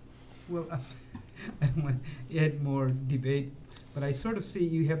 Well, I don't want to add more debate, but I sort of see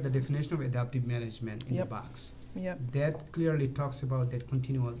you have the definition of adaptive management in the box. Yep. That clearly talks about that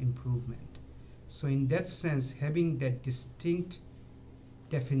continual improvement. So in that sense, having that distinct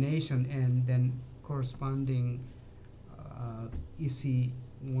definition and then corresponding EC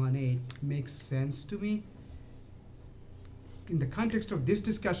 1.8 makes sense to me. In the context of this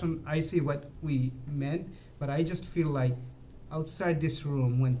discussion, I see what we meant, but I just feel like outside this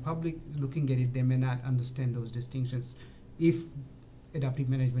room, when public is looking at it, they may not understand those distinctions if adaptive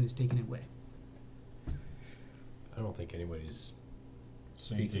management is taken away. I don't think anybody's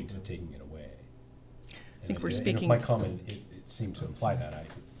speaking to taking it away. I think we're And speaking. my comment, it seemed to imply that.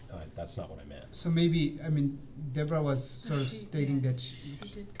 That's not what I meant. So maybe, Deborah was sort of stating that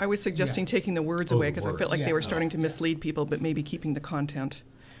I was suggesting taking the words Oh, away the because I felt words. like they were Yeah. starting to mislead people, but maybe keeping the content.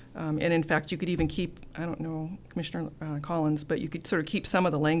 And in fact, you could even keep, I don't know, Commissioner Collins, but you could sort of keep some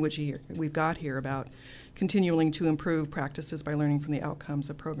of the language here we've got here about continuing to improve practices by learning from the outcomes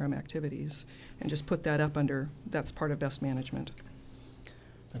of program activities, and just put that up under, that's part of best management.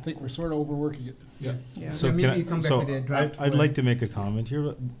 I think we're sort of overworking it. Yeah. So maybe can you come back with a draft I'd one. like to make a comment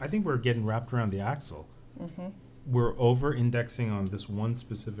here. I think we're getting wrapped around the axle. we're over-indexing on this one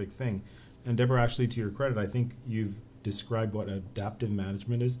specific thing. And Deborah, Ashley, to your credit, I think you've described what adaptive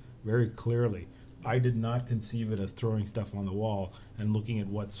management is very clearly. I did not conceive it as throwing stuff on the wall and looking at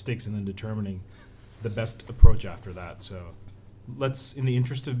what sticks and then determining the best approach after that. So let's, in the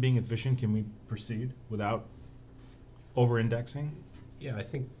interest of being efficient, can we proceed without over-indexing? Yeah, I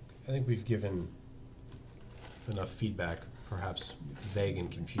think we've given enough feedback, perhaps vague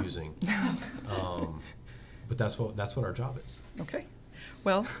and confusing. But that's what our job is. Okay.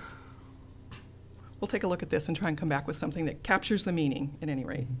 Well, we'll take a look at this and try and come back with something that captures the meaning at any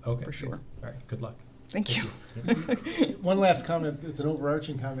rate. Okay. For sure. All right, good luck. Thank you. One last comment, it's an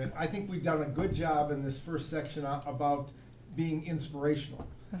overarching comment. I think we've done a good job in this first section about being inspirational.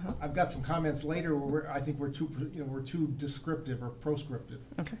 Uh-huh. I've got some comments later where I think we're too descriptive or proscriptive.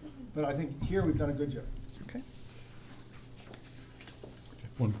 Okay. But I think here we've done a good job. Okay.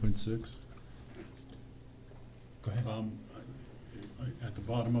 1.6. Go ahead. At the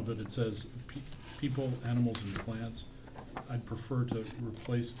bottom of it, it says people, animals, and plants. I'd prefer to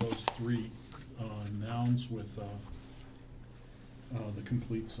replace those three nouns with the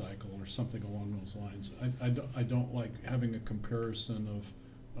complete cycle or something along those lines. I don't like having a comparison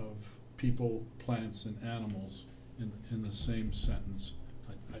of people, plants, and animals in the same sentence.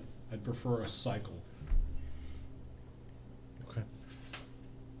 I'd prefer a cycle. Okay.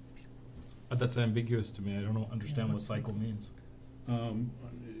 That's ambiguous to me. I don't understand what cycle means.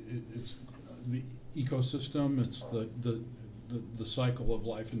 It's the ecosystem, it's the cycle of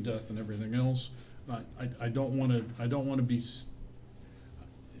life and death and everything else. I don't want to be.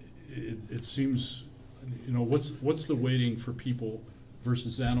 It seems, what's the weighting for people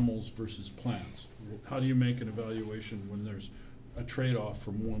versus animals versus plants? How do you make an evaluation when there's a trade-off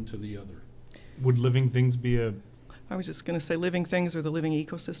from one to the other? Would living things be a... I was just going to say living things or the living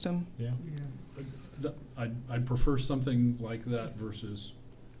ecosystem. Yeah. I'd prefer something like that versus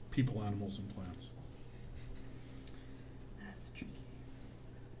people, animals, and plants. That's tricky.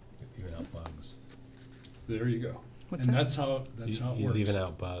 Leaving out bugs. There you go. What's And that? that's how it You're works. leaving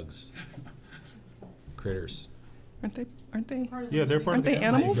out bugs. Critters. Aren't they? Yeah, they're part Aren't of they the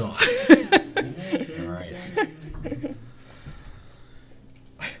animals? All right.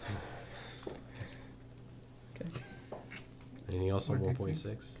 Anything else on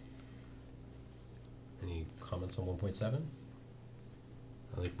 1.6? Any comments on 1.7?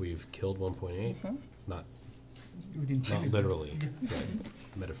 I think we've killed 1.8. Mhm. Not We didn't not check it. literally,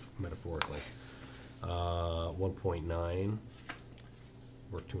 but metaphorically. 1.9,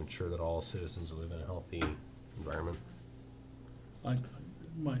 work to ensure that all citizens live in a healthy environment.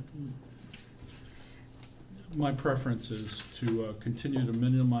 My preference is to continue to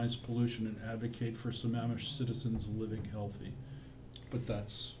minimize pollution and advocate for Sammamish citizens living healthy. But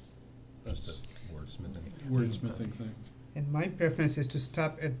that's Just a wordsmithing. wordsmithing thing. And my preference is to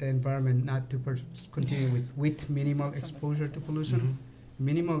stop at the environment, not to continue with minimal exposure to pollution.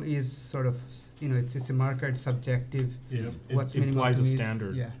 Minimal is sort of, it's a marker, it's subjective. It What's minimal implies to a me is-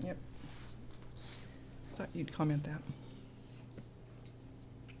 standard. Yeah. Thought you'd comment that.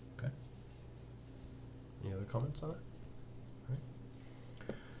 Any other comments on it?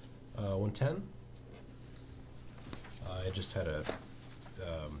 All right. 110. I just had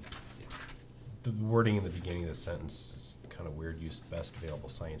the wording in the beginning of the sentence is kind of weird. Used best available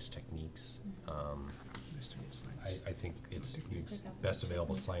science techniques. I think it's best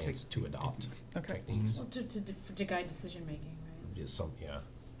available science to adopt Okay. techniques. Well, to guide decision making, right? Just something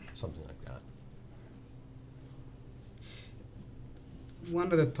like that.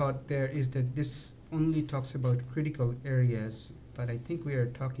 One other thought there is that this only talks about critical areas, but I think we are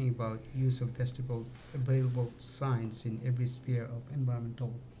talking about use of best available science in every sphere of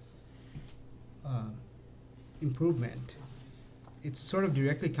environmental improvement. It's sort of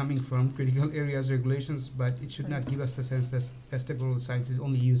directly coming from critical areas regulations, but it should not give us the sense that best available science is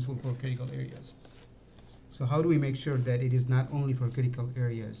only useful for critical areas. So how do we make sure that it is not only for critical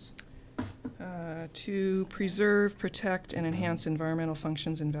areas? To preserve, protect, and enhance environmental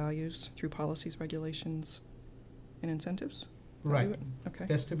functions and values through policies, regulations, and incentives? That'll Right. do it? Okay.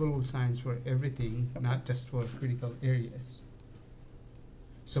 Best available science for everything, not just for critical areas.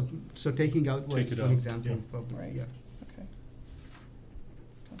 So taking out was Take it one out, example, yeah. probably, Right. yeah. Okay.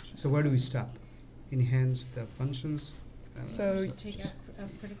 So where do we stop? Enhance the functions? So- Just take out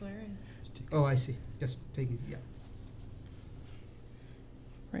critical areas. Oh, I see, just taking, yeah.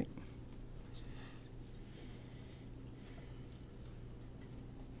 Right.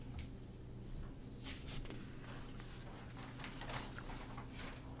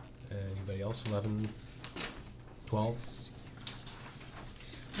 Anybody else? 11, 12?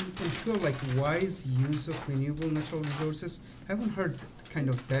 you can feel like wise use of renewable natural resources. I haven't heard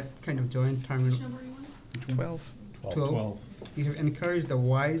that kind of joint term. 12. 12. You have encouraged the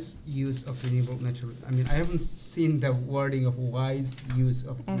wise use of renewable natural. I mean, I haven't seen the wording of wise use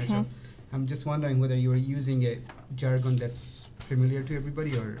of natural. I'm just wondering whether you were using a jargon that's familiar to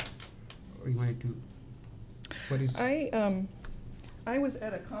everybody, or you wanted to. What is? I was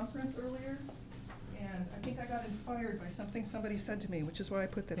at a conference earlier, and I think I got inspired by something somebody said to me, which is why I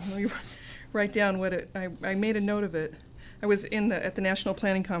put that. Let me write down what it. I made a note of it. I was at the National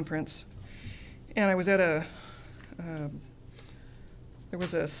Planning Conference, and I was at there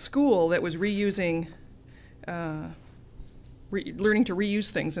was a school that was reusing, learning to reuse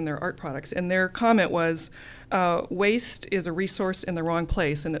things in their art products, and their comment was, waste is a resource in the wrong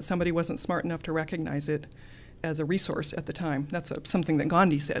place, and that somebody wasn't smart enough to recognize it as a resource at the time. That's something that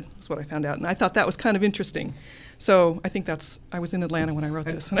Gandhi said, is what I found out, and I thought that was kind of interesting. So I think I was in Atlanta when I wrote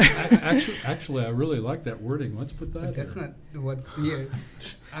this. Actually, I really like that wording. Let's put that That's here. not what's here.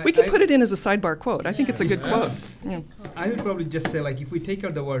 We could put it in as a sidebar quote. I think it's a good quote. Yeah. I would probably just say, like, if we take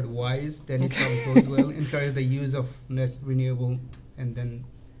out the word wise, then it probably goes well. Encourage the use of renewable, and then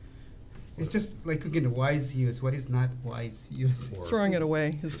it's just like, again, wise use. What is not wise use? Or Throwing it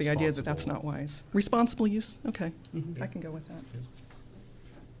away is the idea that that's responsible. not wise. Responsible use? Okay, Mhm. I can go with that.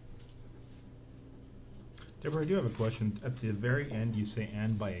 Deborah, I do have a question. At the very end, you say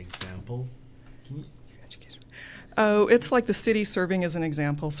 "and by example." Can you, Oh, it's like the city serving as an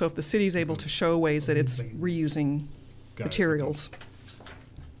example. So if the city is able to show ways that it's reusing got it. materials.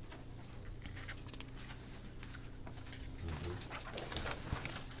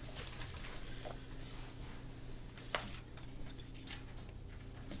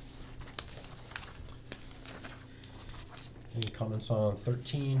 Any comments on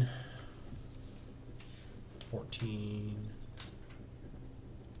 13, 14?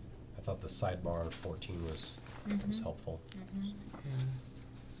 I thought the sidebar on 14 was helpful.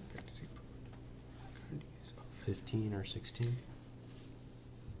 15 or 16?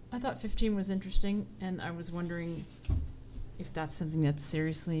 I thought 15 was interesting, and I was wondering if that's something that's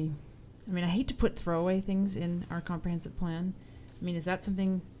seriously. I mean, I hate to put throwaway things in our comprehensive plan. I mean, is that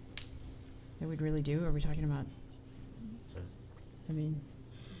something that we'd really do? Are we talking about? I mean,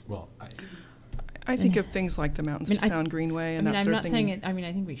 Well, I think of things like the Mountains to Sound Greenway and that I'm sort not of thing. saying it. I mean,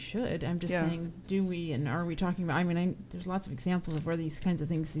 I think we should. I'm just Yeah. saying, do we and are we talking about? I mean, there's lots of examples of where these kinds of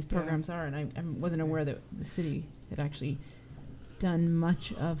things, these programs are, and I wasn't aware that the city had actually done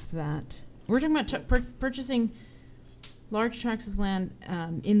much of that. We're talking about purchasing large tracts of land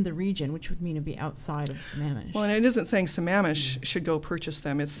in the region, which would mean it'd be outside of Sammamish. Well, and it isn't saying Sammamish should go purchase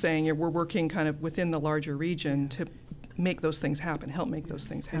them. It's saying we're working kind of within the larger region to make those things happen, help make those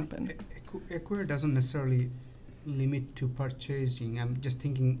things happen. Acquire doesn't necessarily limit to purchasing. I'm just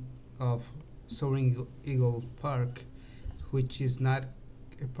thinking of Soaring Eagle Park, which is not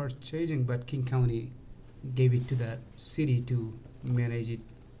a purchasing, but King County gave it to the city to manage it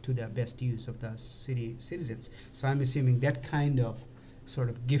to the best use of the city citizens. So I'm assuming that kind of sort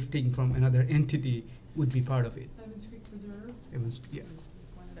of gifting from another entity would be part of it. Evans Creek Preserve. Yeah.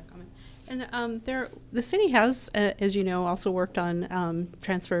 And the city has, as you know, also worked on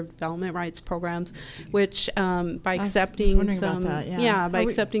transfer of development rights programs, which by accepting wondering some, about that, by Are we-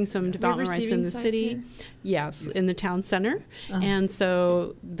 accepting some are we development rights in receiving the sites city, here? yes, in the town center, Uh-huh. and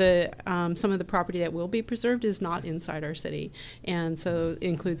so the some of the property that will be preserved is not inside our city, and so it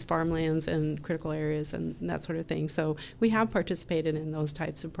includes farmlands and critical areas and that sort of thing. So we have participated in those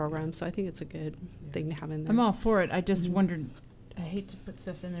types of programs. So I think it's a good thing to have in there. I'm all for it. I just Mhm. wondered. I hate to put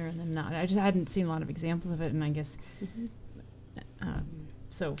stuff in there and then not. I just hadn't seen a lot of examples of it, and I guess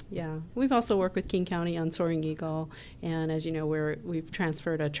so. Yeah, we've also worked with King County on Soaring Eagle, and as you know, we've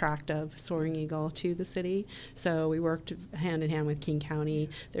transferred a tract of Soaring Eagle to the city. So we worked hand in hand with King County.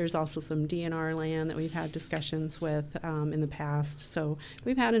 There's also some DNR land that we've had discussions with in the past. So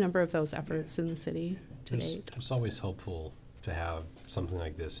we've had a number of those efforts in the city to date. It's always helpful to have something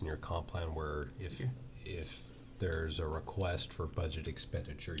like this in your comp plan where if there's a request for budget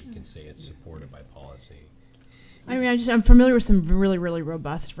expenditure, you can say it's supported by policy. I mean, I'm familiar with some really, really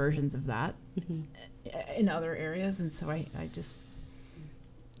robust versions of that Mhm. in other areas, and so I just.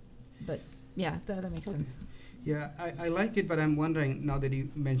 But yeah, that makes sense. Yeah, I like it, but I'm wondering, now that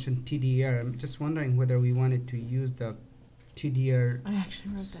you mentioned TDR, I'm just wondering whether we wanted to use the TDR I actually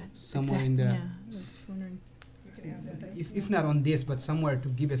wrote that somewhere in the, Yeah, I was wondering. if not on this, but somewhere to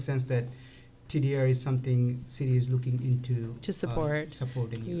give a sense that TDR is something city is looking into. To support.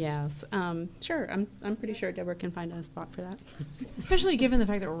 Support and use. Yes, sure. I'm pretty sure Deborah can find a spot for that. Especially given the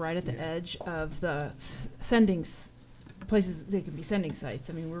fact that we're right at the edge of the sending places they could be sending sites.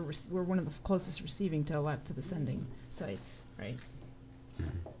 I mean, we're one of the closest receiving to a lot to the sending sites, right?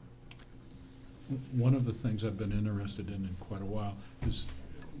 One of the things I've been interested in quite a while is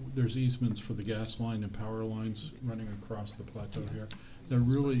there's easements for the gas line and power lines running across the plateau here. They're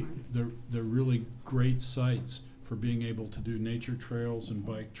really great sites for being able to do nature trails and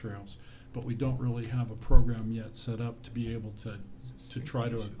bike trails, but we don't really have a program yet set up to be able to try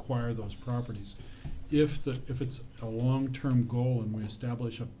to acquire those properties. If it's a long-term goal and we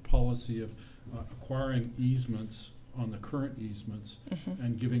establish a policy of acquiring easements on the current easements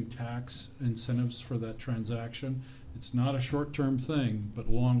and giving tax incentives for that transaction, it's not a short-term thing, but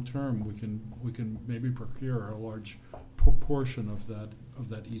long-term we can maybe procure a large proportion of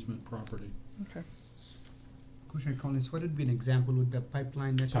that easement property. Okay. Commissioner Collins, what would be an example with the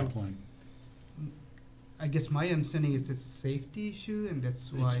pipeline that you- Pipeline. I guess my understanding is it's a safety issue, and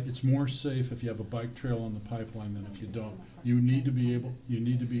that's why. It's more safe if you have a bike trail on the pipeline than if you don't. You need to be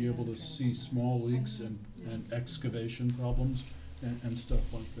able to see small leaks and excavation problems and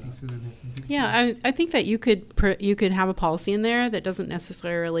stuff like that. Susan has something. Yeah, I think that you could have a policy in there that doesn't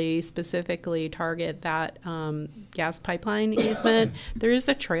necessarily specifically target that gas pipeline easement. There is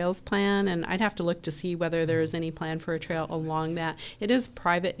a trails plan, and I'd have to look to see whether there is any plan for a trail along that. It is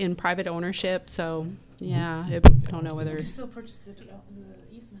private ownership, so yeah, I don't know whether. You still purchase the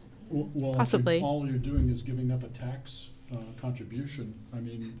easement. Well, Possibly. if all you're doing is giving up a tax contribution, I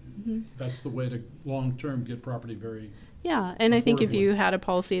mean, that's the way to long-term get property very. Yeah, and I think if Affordably. you had a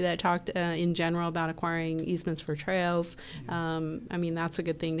policy that talked in general about acquiring easements for trails, I mean, that's a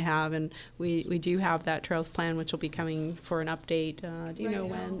good thing to have. And we do have that trails plan, which will be coming for an update. Do you know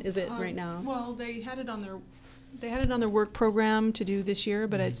when? Is it right now? Well, they had it on their work program to do this year,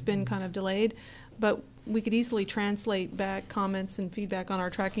 but it's been kind of delayed. But we could easily translate back comments and feedback on our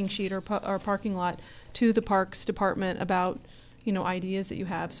tracking sheet or our parking lot to the Parks Department about, you know, ideas that you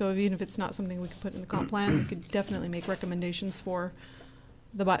have. So even if it's not something we could put in the comp plan, we could definitely make recommendations for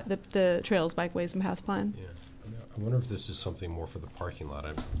the trails, bikeways, and paths plan. Yeah, I wonder if this is something more for the parking lot.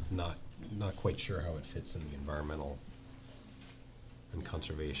 I'm not quite sure how it fits in the environmental and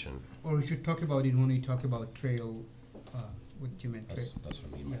conservation. Or we should talk about it when we talk about trail, what you meant. That's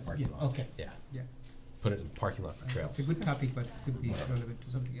what I mean by Yeah, parking yeah, lot. okay. Yeah. Yeah. Put it in the parking lot for trails. It's a good topic, but it could be relevant to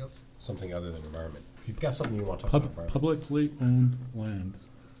something else. Something other than environment. If you've got something you want to talk about environment. Publicly owned land.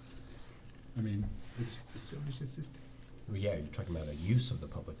 I mean, it's, Establish a system. Well, yeah, you're talking about a use of the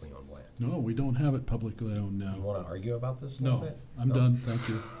publicly owned land. no, we don't have it publicly owned now. You want to argue about this a little No, bit? I'm No? done, thank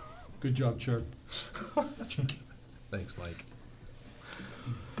you. Good job, Chair. Thanks, Mike.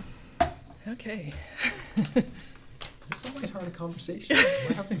 Okay. This is a lighthearted conversation.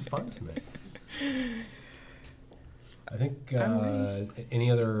 We're having fun tonight. I think, any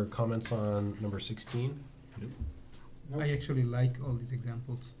other comments on number 16? I actually like all these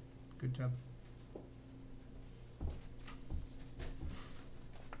examples. Good job.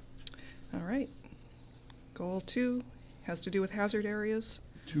 All right. Goal 2 has to do with hazard areas.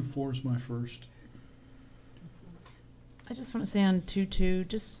 2-4 is my first. I just want to say on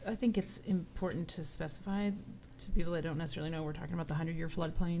 2.2, I think it's important to specify to people that don't necessarily know we're talking about the 100-year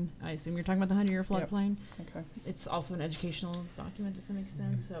floodplain. I assume you're talking about the 100-year Yep. floodplain. Okay. It's also an educational document to some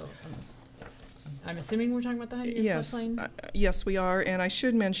extent, so I'm assuming we're talking about the 100-year Yes, floodplain. yes, we are, and I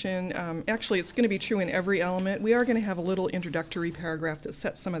should mention, actually, it's going to be true in every element. We are going to have a little introductory paragraph that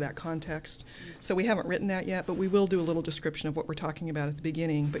sets some of that context. So we haven't written that yet, but we will do a little description of what we're talking about at the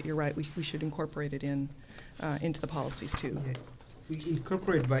beginning. But you're right, we should incorporate it into the policies too. Yeah. We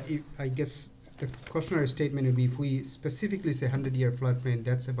incorporate, but I guess the cautionary statement would be if we specifically say 100-year floodplain,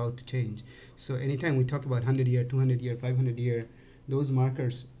 that's about to change. So anytime we talk about 100-year, 200-year, 500-year, those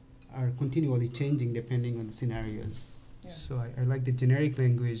markers are continually changing depending on the scenarios. Yeah. So I like the generic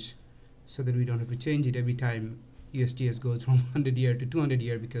language so that we don't have to change it every time USGS goes from 100-year to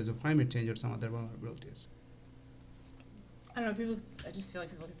 200-year because of climate change or some other vulnerabilities. I don't know, I just feel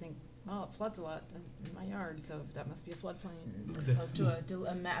like people could think, well, it floods a lot in my yard, so that must be a floodplain, as opposed to a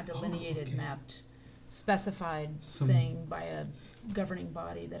delineated, okay. mapped, specified thing by a governing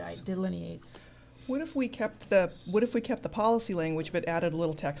body that delineates. What if we kept the policy language but added a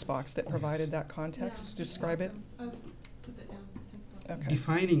little text box that provided that context to describe it? Okay.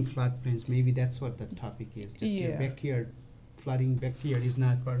 Defining floodplains, maybe that's what the topic is. Just your Yeah. backyard, flooding backyard is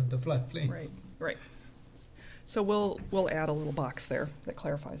not part of the floodplains. Right, right. So we'll add a little box there that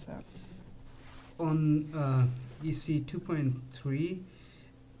clarifies that. On EC 2.3,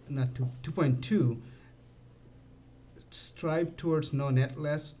 not 2.2, strive towards no net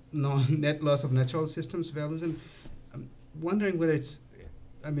loss of natural systems values, and I'm wondering whether it's,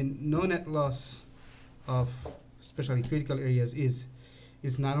 no net loss of especially critical areas, is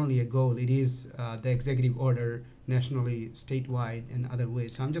not only a goal, it is the executive order nationally, statewide, and other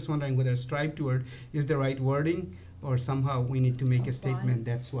ways. So I'm just wondering whether strive toward is the right wording, or somehow we need to make a statement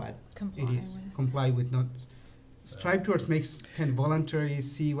that's what Comply it is. with. Comply with, not strive towards makes kind of voluntary,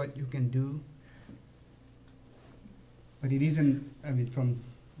 see what you can do. But it isn't, I mean, from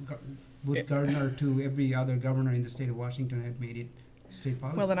Wood Gardner to every other governor in the state of Washington had made it state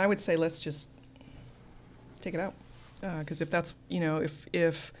policy. Well, then I would say let's just take it out. Because if that's, you know,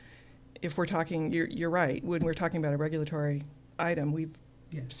 if we're talking, you're right, when we're talking about a regulatory item, we've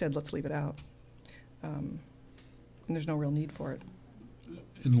Yeah. said let's leave it out. And there's no real need for it.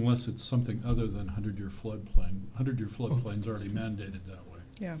 Unless it's something other than 100-year floodplain. 100-year floodplain's already mandated that way.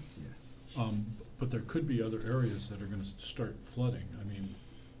 Yeah. But there could be other areas that are gonna start flooding. I mean,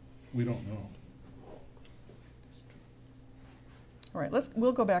 we don't know. All right,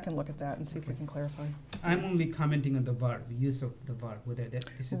 we'll go back and look at that and see if we can clarify. I'm only commenting on the verb, use of the verb, whether that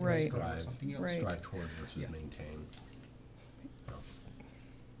this is the Right. right or Strive. something else. Right. Strive towards versus Yeah. maintain. Oh.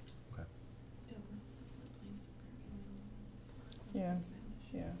 Okay. Yeah,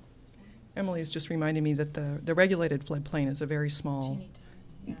 yeah. Emily is just reminding me that the regulated floodplain is a very small, Teeny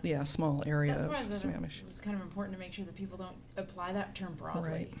tiny, yeah. small area That's of why I thought Sammamish. it was kind of important to make sure that people don't apply that term broadly.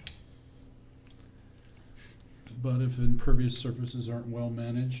 Right. But if impervious surfaces aren't well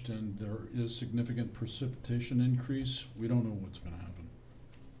managed and there is significant precipitation increase, we don't know what's gonna happen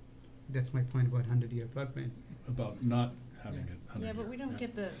That's my point about 100-year floodplain. about not having it. Yeah, but we don't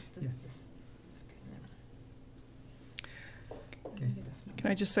get the Yeah. this. Okay.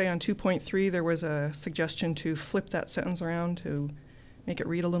 Can I just say on 2.3, there was a suggestion to flip that sentence around to make it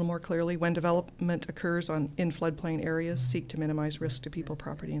read a little more clearly. When development occurs in floodplain areas, seek to minimize risk to people,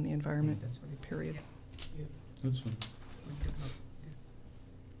 property, and the environment, That's what it, period. That's fine.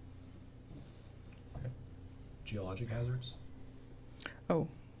 Geologic hazards? Oh,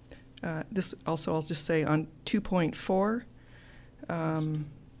 this also, I'll just say on 2.4,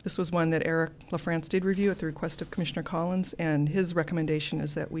 this was one that Eric LaFrance did review at the request of Commissioner Collins, and his recommendation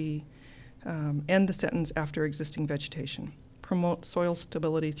is that we end the sentence after existing vegetation. Promote soil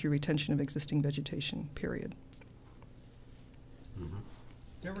stability through retention of existing vegetation, period. Mm-hmm.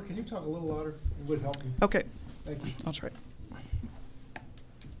 Deborah, can you talk a little louder? It would help me. Okay, Thank you. I'll try.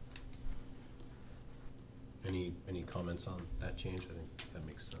 Any comments on that change? I think that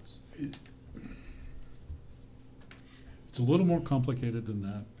makes sense. It's a little more complicated than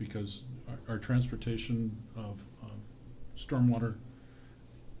that because our transportation of stormwater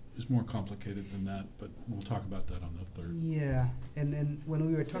is more complicated than that, but we'll talk about that on the third. yeah, and when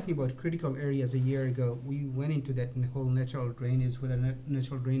we were talking about critical areas a year ago, we went into that whole natural drainage, whether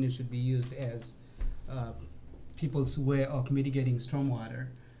natural drainage should be used as people's way of mitigating stormwater.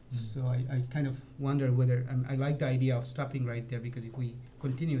 So I kind of wonder whether, I like the idea of stopping right there, because if we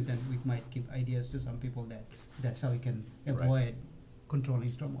continue, then we might give ideas to some people that that's how we can Right. avoid controlling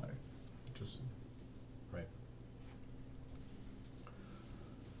stormwater. Interesting. Right.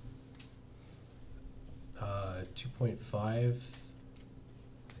 2.5,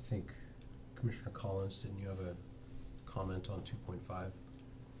 I think Commissioner Collins, didn't you have a comment on 2.5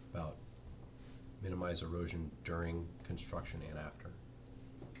 about minimize erosion during construction and after?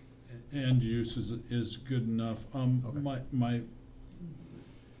 And use is good enough. Okay. My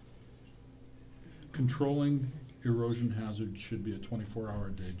controlling erosion hazard should be a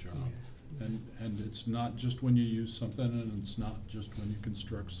 24-hour-a-day job. And it's not just when you use something, and it's not just when you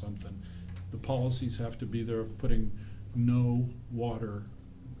construct something. The policies have to be there of putting no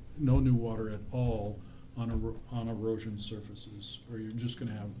new water at all on erosion surfaces, or you're just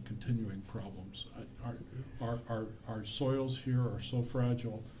gonna have continuing problems. Our soils here are so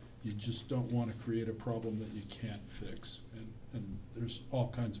fragile, you just don't wanna create a problem that you can't fix. And there's all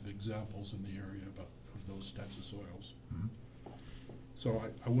kinds of examples in the area of those types of soils. Mm-hmm. So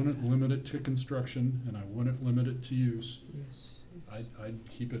I wouldn't limit it to construction, and I wouldn't limit it to use. Yes. I'd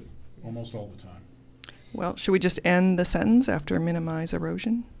keep it almost all the time. Well, should we just end the sentence after minimize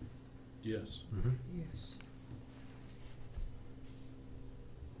erosion? Yes. Mm-hmm. Yes.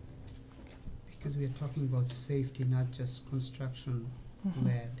 Because we are talking about safety, not just construction Mhm.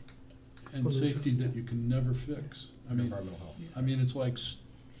 led. And Pollution, safety that yeah. you can never fix. I mean, Environmental health. it's like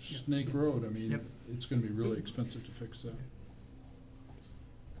Snake Road. I mean, Yep. it's gonna be really expensive to fix that.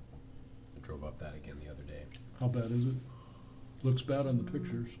 I drove up that again the other day. How bad is it? Looks bad on the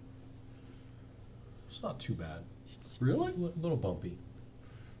pictures. It's not too bad. Really? Little bumpy.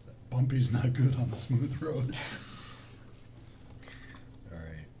 Bumpy's not good on a smooth road. All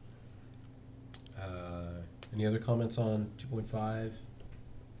right. Any other comments on 2.5,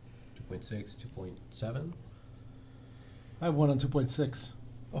 2.6, 2.7? I have one on 2.6.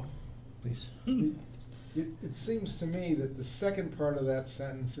 Please. It seems to me that the second part of that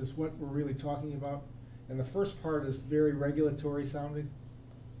sentence is what we're really talking about, and the first part is very regulatory sounding.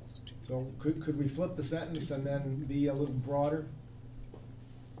 So could we flip the sentence and then be a little broader?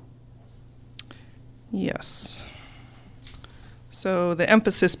 Yes. So the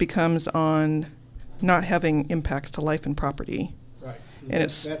emphasis becomes on not having impacts to life and property. Right. And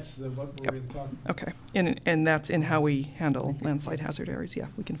it's- That's what we're Yep. really talking about. Okay, and that's in how we handle landslide hazard areas. Yeah,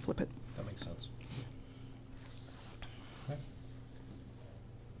 we can flip it. That makes sense. Okay.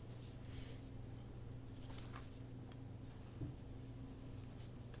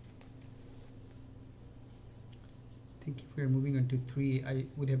 I think if we're moving on to 3, I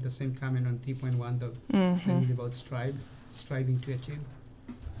would have the same comment on 3.1, the Mhm. language about striving to achieve,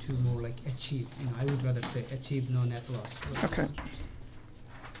 to more like achieve. I would rather say achieve, no net loss. Okay.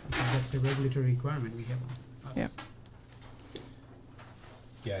 Because that's a regulatory requirement we have on us. Yeah.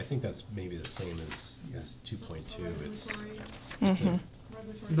 Yeah, I think that's maybe the same as 2.2. It's a- Mhm.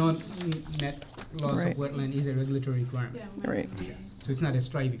 Non-net loss Right. of wetland is a regulatory requirement. Right, So it's not a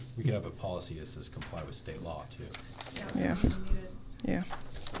striving. we could have a policy that says comply with state law too. yeah, yeah,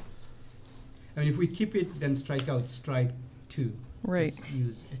 I mean, if we keep it, then strike out strive to. right. Just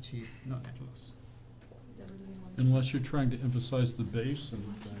use achieve, not net loss. Unless you're trying to emphasize the basin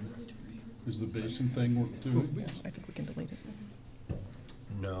thing. Is the basin thing worth doing? Yes, I think we can delete it.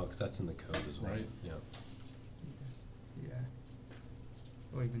 No, because that's in the code as well. Right. Yeah. Yeah.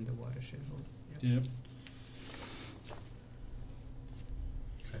 Or even the watershed. Yeah. Yep.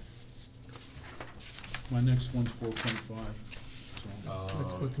 Okay. My next one's 4.5, so.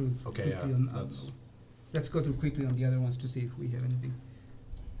 Let's go through Okay, quickly yeah, on, that's let's go through quickly on the other ones to see if we have anything.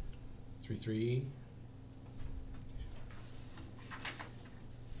 3.3.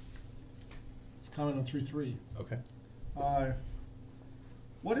 Comment on 3.3. Okay.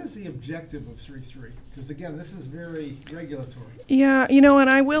 What is the objective of 3.3? Because again, this is very regulatory. Yeah, and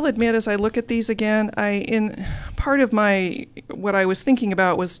I will admit, as I look at these again, part of what I was thinking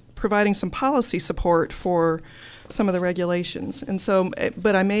about was providing some policy support for some of the regulations. And so,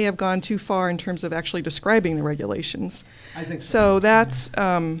 but I may have gone too far in terms of actually describing the regulations. I think so. So that's,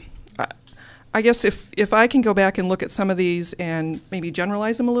 I guess if I can go back and look at some of these and maybe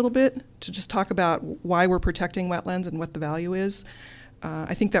generalize them a little bit to just talk about why we're protecting wetlands and what the value is,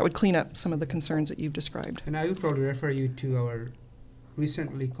 I think that would clean up some of the concerns that you've described. And I will probably refer you to our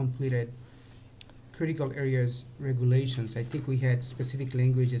recently completed critical areas regulations. I think we had specific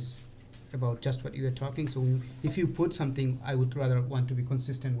languages about just what you were talking. So if you put something, I would rather want to be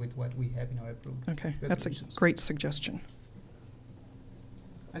consistent with what we have in our approved Okay, that's a regulations. great suggestion.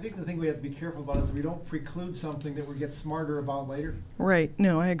 I think the thing we have to be careful about is that we don't preclude something that we get smarter about later. Right,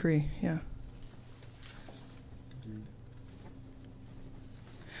 no, I agree, yeah.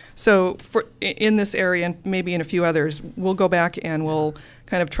 So in this area, and maybe in a few others, we'll go back and we'll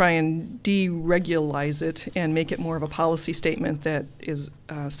kind of try and deregulize it and make it more of a policy statement that is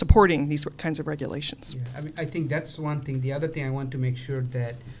supporting these kinds of regulations. Yeah, I mean, I think that's one thing. The other thing, I want to make sure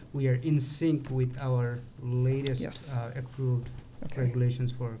that we are in sync with our latest Yes. Approved Okay.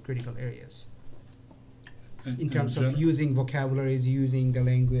 regulations for critical areas. And- In terms of and using vocabularies, using the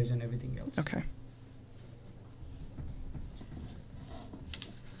language and everything else. Okay.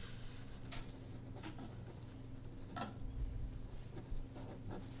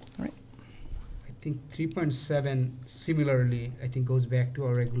 I think 3.7 similarly, I think goes back to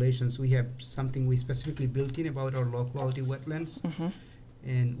our regulations. We have something we specifically built in about our low quality wetlands. Mm-hmm.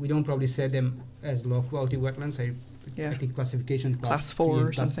 And we don't probably set them as low quality wetlands. I Yeah. think classification Class three 4 and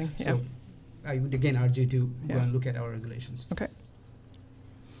or class- something, yeah. So I would again urge you to go Yeah. and look at our regulations. Okay.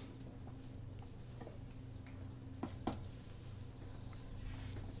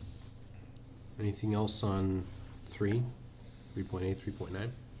 Anything else on 3.8, 3.9?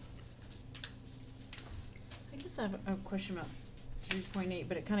 I guess I have a question about 3.8,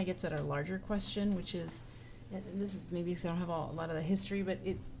 but it kind of gets at our larger question, which is, and this is maybe because I don't have a lot of the history, but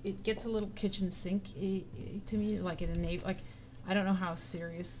it gets a little kitchen sink to me, like I don't know how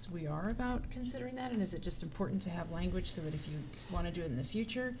serious we are about considering that, and is it just important to have language so that if you want to do it in the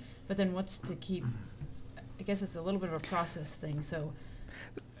future, but then what's to keep, I guess it's a little bit of a process thing, so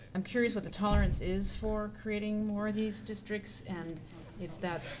I'm curious what the tolerance is for creating more of these districts, and if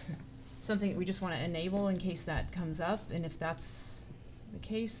that's something that we just want to enable in case that comes up, and if that's the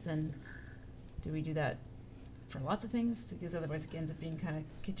case, then do we do that for lots of things? Because otherwise it ends up being kind of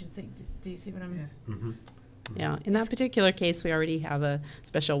kitchen sink. Do you see what I'm? Yeah. Mm-hmm. Yeah, in that particular case, we already have a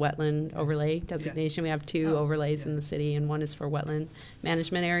special wetland overlay designation. We have two overlays in the city, and one is for wetland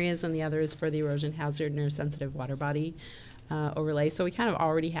management areas, and the other is for the erosion hazard and sensitive water body overlay. So we kind of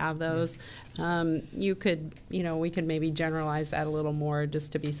already have those. We could maybe generalize that a little more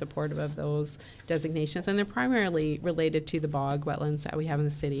just to be supportive of those designations. And they're primarily related to the bog wetlands that we have in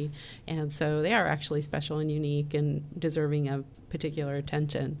the city. And so they are actually special and unique and deserving of particular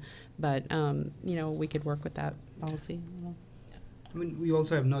attention. But, we could work with that policy. I mean, we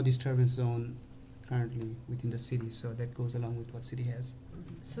also have no disturbance zone currently within the city, so that goes along with what city has.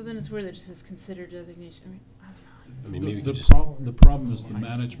 So then it's where there just says consider designation. I mean, maybe The just, problem is the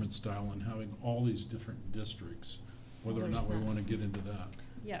management style and having all these different districts, whether or There's not we that. want to get into that.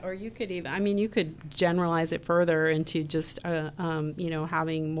 Yeah, or you could even, you could generalize it further into just,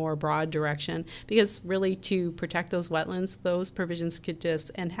 having more broad direction. Because really to protect those wetlands, those provisions could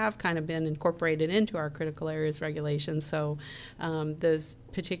just, and have kind of been incorporated into our critical areas regulations. So this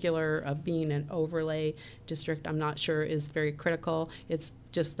particular of being an overlay district, I'm not sure is very critical. It's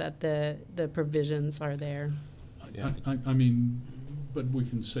just that the provisions are there. Yeah. I mean, but we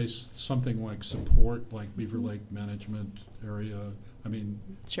can say something like support, like Beaver Lake Management Area.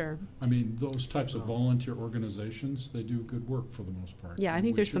 Sure. Those types of volunteer organizations, they do good work for the most part. Yeah, I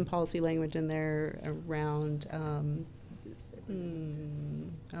think We there's some should- policy language in there around,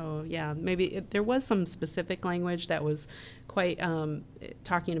 there was some specific language that was quite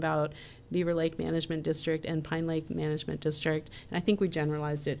talking about Beaver Lake Management District and Pine Lake Management District. And I think we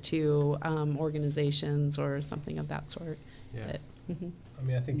generalized it to organizations or something of that sort. yeah. But, mhm.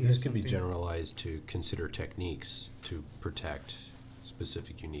 I think You this had could be something? generalized to consider techniques to protect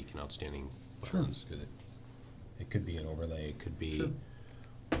specific, unique, and outstanding Sure. wetlands. 'Cause it could be an overlay, it could be Sure.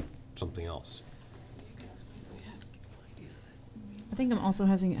 something else. I think I'm also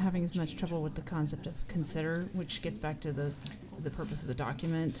having as much trouble with the concept of consider, which gets back to the purpose of the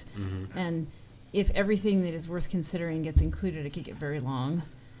document. And if everything that is worth considering gets included, it could get very long.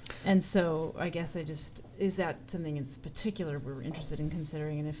 And so I guess is that something in particular we're interested in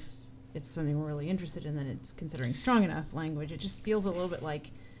considering? And if it's something we're really interested in, then it's considering strong enough language. It just feels a little bit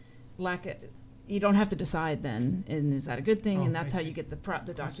like you don't have to decide then, and is that a good thing? Oh, And that's I how see. you get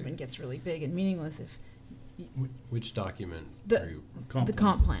the document gets really big and meaningless if Which document The- are you? the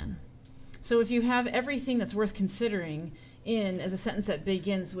comp plan. So if you have everything that's worth considering in as a sentence that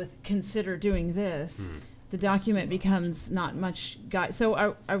begins with consider doing this, the document becomes not much guide.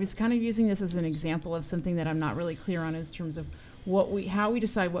 So I was kind of using this as an example of something that I'm not really clear on in terms of how we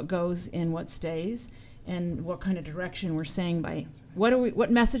decide what goes and what stays, and what kind of direction we're saying by what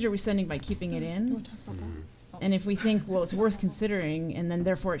message are we sending by keeping it in. And if we think, well, it's worth considering, and then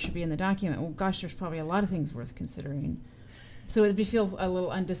therefore it should be in the document, well, gosh, there's probably a lot of things worth considering. So it feels a little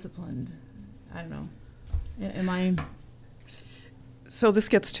undisciplined. I don't know. Am I? So this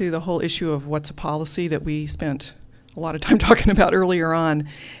gets to the whole issue of what's a policy that we spent a lot of time talking about earlier on.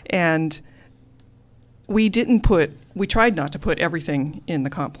 And we tried not to put everything in the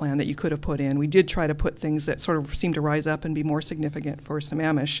comp plan that you could have put in. We did try to put things that sort of seemed to rise up and be more significant for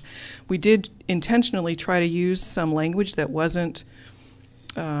Sammamish. We did intentionally try to use some language that wasn't,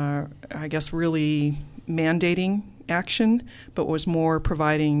 really mandating action, but was more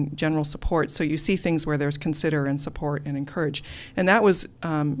providing general support. So you see things where there's consider and support and encourage. And that was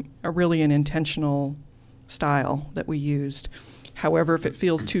really an intentional style that we used. However, if it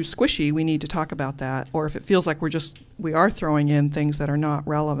feels too squishy, we need to talk about that. Or if it feels like we are throwing in things that are not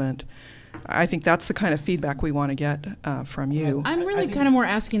relevant, I think that's the kind of feedback we want to get from you. I'm really kind of more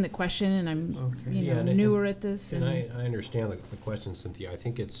asking the question, and I'm Okay. Yeah, and newer at this. And I understand the question, Cynthia. I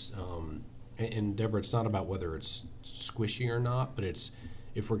think it's, and Deborah, it's not about whether it's squishy or not, but it's,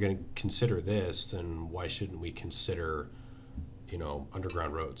 if we're going to consider this, then why shouldn't we consider,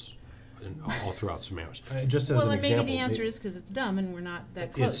 underground roads and all throughout Sammamish? Just as well, an and example. maybe the answer is because it's dumb and we're not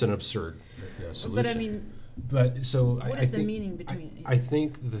that close. It's an absurd solution. But I mean, But so what I is the think, meaning between? I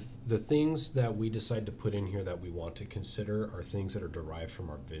think the things that we decide to put in here that we want to consider are things that are derived from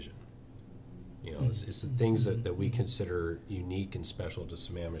our vision. It's the things that we consider unique and special to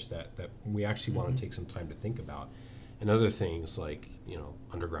Sammamish that we actually want to take some time to think about. And other things like,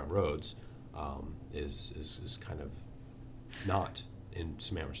 underground roads is kind of not in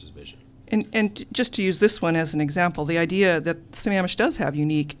Sammamish's vision. And just to use this one as an example, the idea that Sammamish does have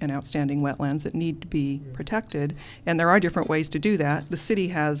unique and outstanding wetlands that need to be protected, and there are different ways to do that. The city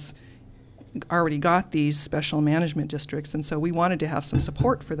has already got these special management districts, and so we wanted to have some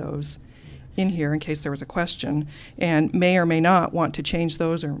support for those in here in case there was a question, and may or may not want to change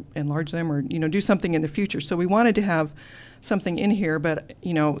those or enlarge them or do something in the future. So we wanted to have something in here, but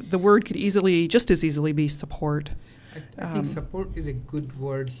the word could just as easily be support. I think support is a good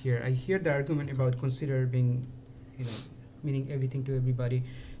word here. I hear the argument about consider being, meaning everything to everybody,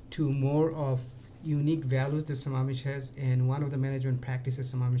 to more of unique values that Sammamish has, and one of the management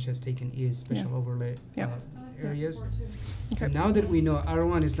practices Sammamish has taken is special overlay Yeah. areas. Okay. And now that we know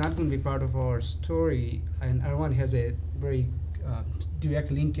R1 is not going to be part of our story, and R1 has a very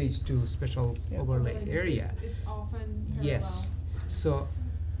direct linkage to special overlay area. It's often parallel. Yes. So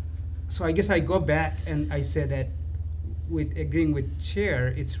I guess I go back and I say that with agreeing with chair,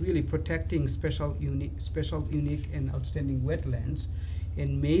 it's really protecting special, unique, and outstanding wetlands,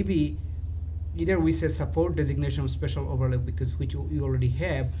 and maybe either we say support designation of special overlay because which we already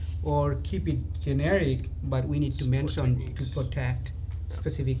have, or keep it generic, but we need to Support mention techniques. to protect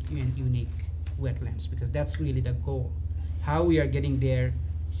specific and unique wetlands, because that's really the goal. How we are getting there,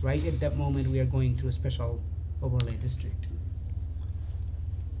 right at that moment we are going through a special overlay district.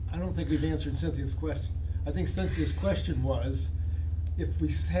 I don't think we've answered Cynthia's question. I think Cynthia's question was, if we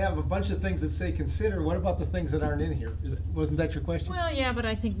have a bunch of things that say consider, what about the things that aren't in here? Wasn't that your question? Well, yeah, but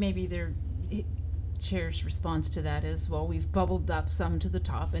I think maybe Chair's response to that is, well, we've bubbled up some to the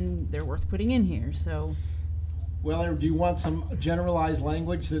top and they're worth putting in here, so. Well, or do you want some generalized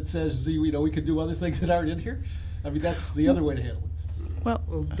language that says, you know, we could do other things that aren't in here? I mean, that's the other way to handle it.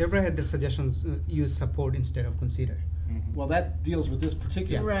 Well, Deborah had the suggestions, use support instead of consider. Well, that deals with this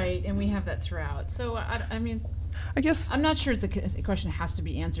particular. Right, and we have that throughout, so I mean, I guess, I'm not sure it's a question that has to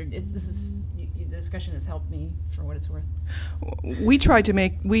be answered. The discussion has helped me for what it's worth.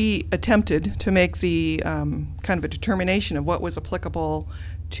 we attempted to make the kind of a determination of what was applicable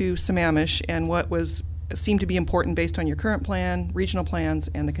to Sammamish and what seemed to be important based on your current plan, regional plans,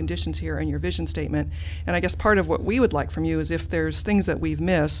 and the conditions here and your vision statement. And I guess part of what we would like from you is if there's things that we've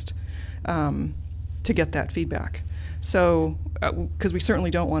missed, to get that feedback. So, because we certainly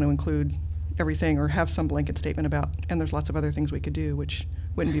don't want to include everything or have some blanket statement about, and there's lots of other things we could do, which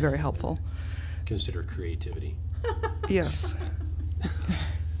wouldn't be very helpful. Consider creativity. Yes.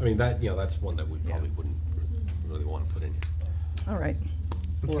 I mean, that's one that we probably wouldn't really want to put in here. All right.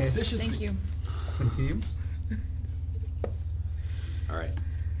 Or Okay. efficiency. Thank you. Continue. All right.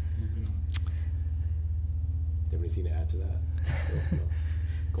 Do you have anything to add to that? No.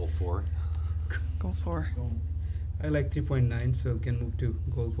 Goal 4. Goal 4. I like 3.9, so we can move to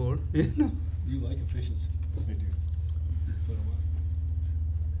goal 4. You like efficiency. I do. So do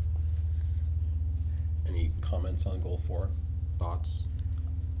Any comments on goal 4? Thoughts?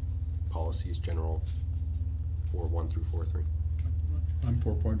 Policies, general, 4.1 through 4.3? I'm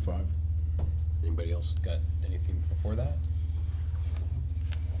 4.5. Anybody else got anything before that?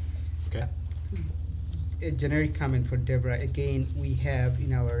 Okay. A generic comment for Deborah. Again, we have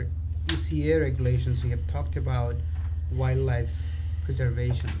in our ECA regulations, we have talked about wildlife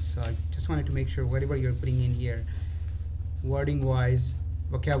preservation. So I just wanted to make sure whatever you're putting in here, wording wise,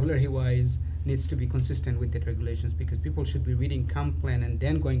 vocabulary wise, needs to be consistent with the regulations, because people should be reading comp plan and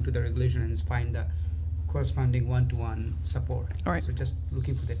then going to the regulation and find the corresponding one-to-one support. All right. So just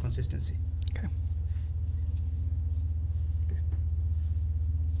looking for that consistency. Okay.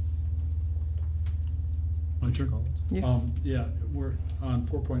 Hunter? Yeah. Yeah, we're on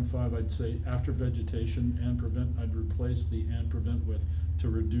 4.5, I'd say after vegetation and prevent, I'd replace the and prevent with to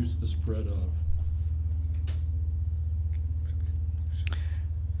reduce the spread of.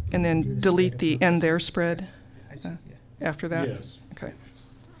 And Do then the delete spread the of and their purposes. spread I see, yeah. after that? Yes. Okay.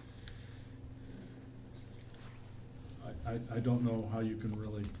 I don't know how you can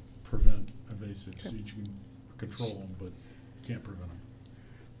really prevent invasives. Okay. You can control them, but can't prevent them.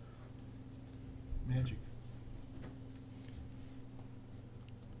 Magic.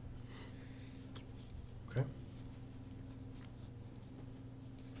 Okay.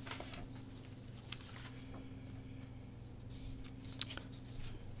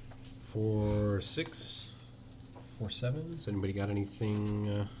 For 6, 4.7, has anybody got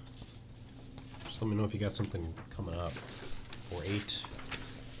anything? Just let me know if you got something coming up. Or 8.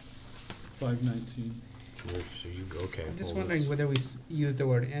 519. So you okay? I'm just well, wondering let's- whether we use the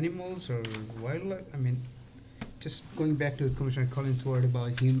word animals or wildlife. I mean, just going back to Commissioner Collins' word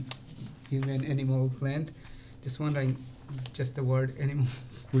about human, animal, plant. Just wondering, just the word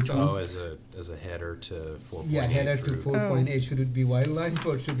animals. Which sounds- Oh, as a header to 4.8. Yeah, header to through- 4.8. Should it be wildlife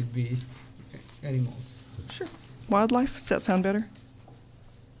or should it be animals? Sure. Wildlife, does that sound better?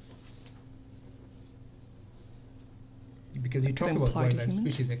 Because you talk about Imply to wildlife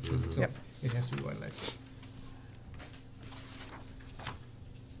humans? species actually, so Yep. it has to be wildlife.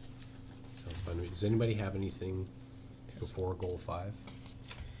 Sounds fun. Does anybody have anything before goal 5?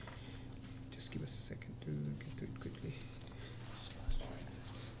 Just give us a second to get to it quickly.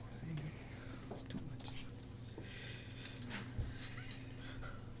 I know, it's too much.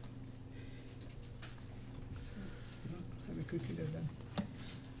 No, let me quickly get done.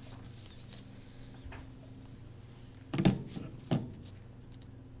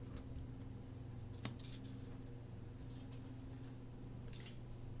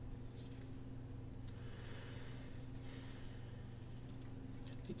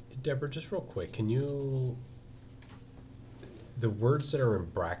 Deborah, just real quick, can you, the words that are in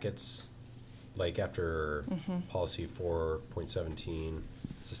brackets, like after policy 4.17,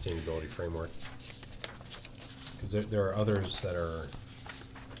 sustainability framework, because there are others that are,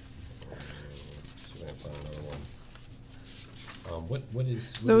 see if I can find another one. What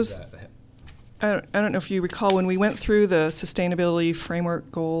is Those- that? I don't know if you recall, when we went through the sustainability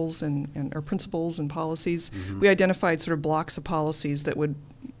framework goals and our principles and policies, we identified sort of blocks of policies that would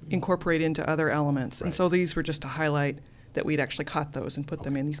incorporate into other elements. And so these were just to highlight that we'd actually caught those and put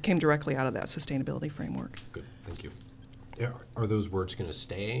them in. These came directly out of that sustainability framework. Good, thank you. Yeah, are those words going to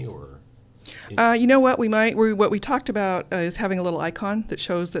stay, or? You know what, what we talked about is having a little icon that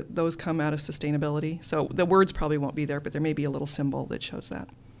shows that those come out of sustainability. So the words probably won't be there, but there may be a little symbol that shows that.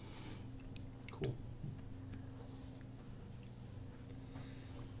 Cool.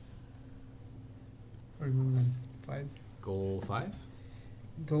 Are we moving on 5? Goal 5?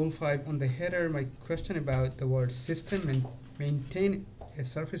 Goal 5, on the header, my question about the word system and maintain a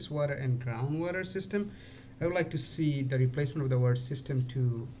surface water and groundwater system. I would like to see the replacement of the word system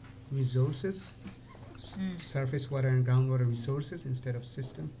to resources, surface water and groundwater resources instead of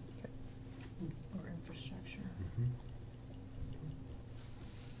system. Or infrastructure.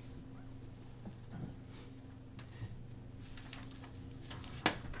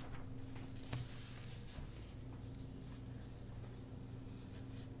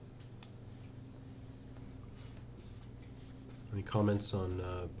 Any comments on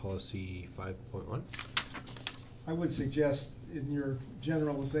policy 5.1? I would suggest in your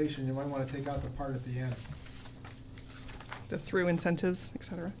generalization, you might want to take out the part at the end. The through incentives, et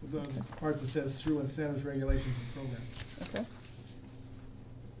cetera. The part that says through incentives, regulations, and programs. Okay.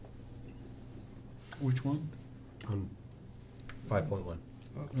 Which one? On 5.1,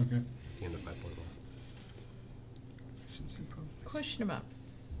 Okay. the end of 5.1. Question about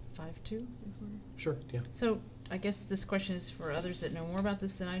 5.2? Sure, yeah. So I guess this question is for others that know more about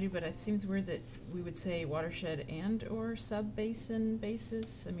this than I do, but it seems weird that we would say watershed and or sub-basin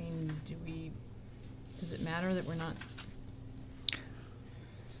basis. I mean, does it matter that we're not,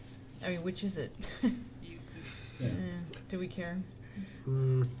 I mean, which is it? Do we care?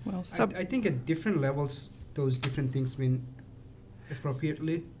 Well, I think at different levels, those different things mean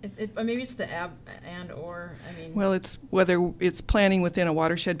appropriately. Maybe it's the and or, I mean. well, it's whether it's planning within a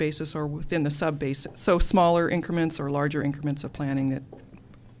watershed basis or within the sub-basin. So smaller increments or larger increments of planning, that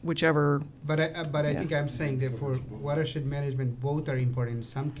whichever. But I Yeah. think I'm saying that for watershed management, both are important. In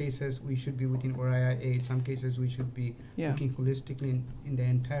some cases, we should be within ORIA 8. Some cases, we should be Yeah. looking holistically in the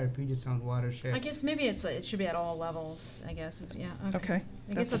entire Puget Sound watershed. I guess maybe it should be at all levels, I guess, Okay.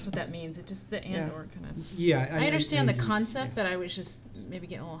 I guess that's what that means, it just, the and Yeah. or kind of. Yeah, I understand the agree. concept, but I was just maybe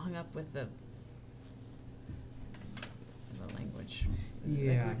getting a little hung up with the language. Like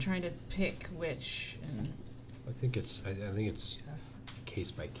Yeah. we're trying to pick which, and, I think it's case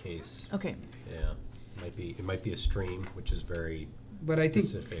by case. okay. Yeah, it might be a stream, which is very But I think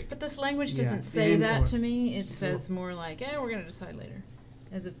specific. But this language Yeah, doesn't say and that or. to me, it says more like, we're gonna decide later,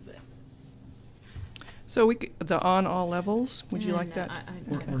 as if. So the on all levels, would you like No, that?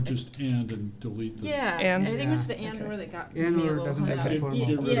 Or just and delete the. Yeah, And? I think it was the Yeah, and okay. or that got And me a or little doesn't hung make up. it Get formal.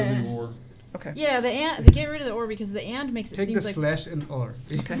 rid of Yeah. the or. Okay. Yeah, get rid of the or, because the and makes it take seem the like. slash and or.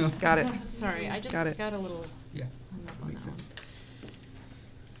 you Okay, know? got it. Sorry, I just Got it. got a little Yeah, hung up on makes that one. sense.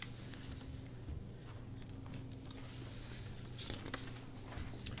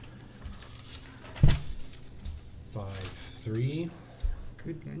 Five, 3.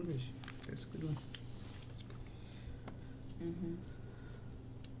 Good language. That's a good one.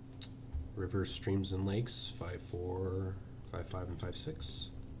 Rivers, streams, and lakes, 5.4, 5.5, and 5.6.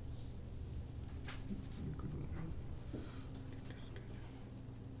 Good one.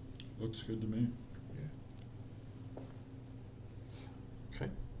 Looks good to me. Okay.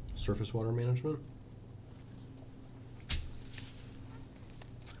 Surface water management.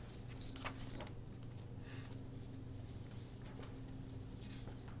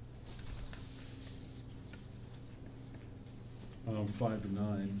 Five to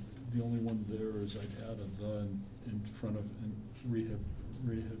 9. The only one there is I'd add a the in front of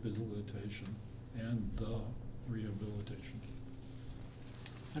rehabilitation and the rehabilitation.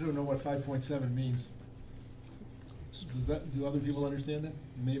 I don't know what 5.7 means. Do other people understand that?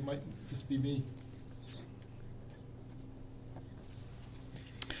 It might just be me.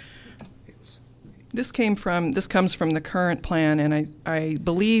 This comes from the current plan, and I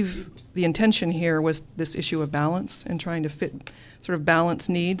believe the intention here was this issue of balance and trying to fit, sort of balance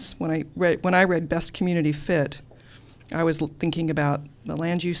needs. When I read best community fit, I was thinking about the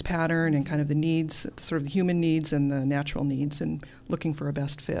land use pattern and kind of the needs, sort of the human needs and the natural needs, and looking for a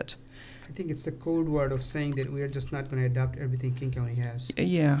best fit. I think it's the code word of saying that we are just not going to adopt everything King County has.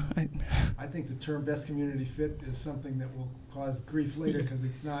 Yeah, I think the term best community fit is something that will cause grief later because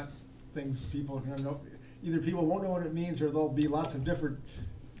it's not things people are going to know. Either people won't know what it means or there'll be lots of different,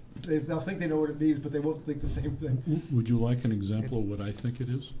 they'll think they know what it means, but they won't think the same thing. Would you like an example of what I think it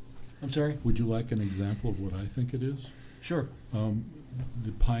is? I'm sorry? Would you like an example of what I think it is? Sure.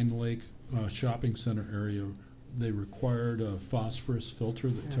 The Pine Lake shopping center area, they required a phosphorus filter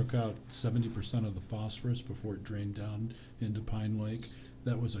that took out 70% of the phosphorus before it drained down into Pine Lake.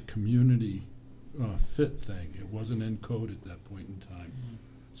 That was a community fit thing. It wasn't in code at that point in time.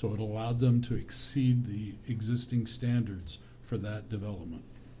 So it allowed them to exceed the existing standards for that development.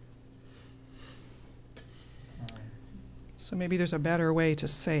 so maybe there's a better way to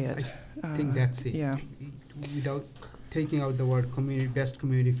say it. I think that's it. Yeah. Without taking out the word community, best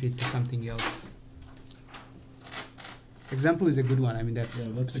community fit to something else. Example is a good one. I mean, that's Yeah,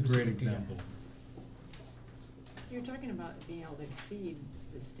 that's a great specific, yeah. example. You're talking about being able to exceed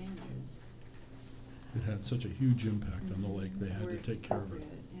the standards. It had such a huge impact on the lake, they had where to it's take care of it.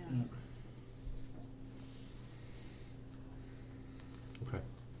 appropriate, yeah. Yeah. Okay.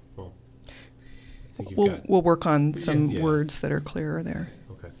 Well, I think you've We'll, got, we'll work on some Yeah. words that are clearer there.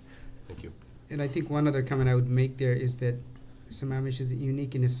 okay, thank you. And I think one other comment I would make there is that Sammamish is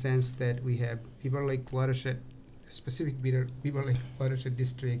unique in a sense that we have Beaver Lake watershed, specific Beaver Lake watershed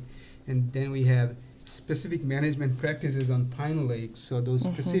district, and then we have specific management practices on Pine Lake. So those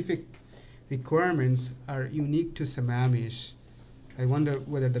Mhm. specific requirements are unique to Sammamish. I wonder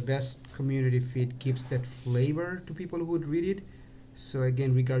whether the best community fit gives that flavor to people who would read it. So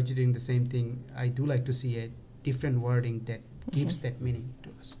again, regurgitating the same thing, I do like to see a different wording that gives Mhm. that meaning to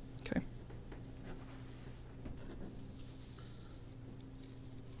us. Okay.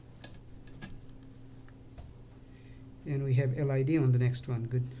 And we have LID on the next one.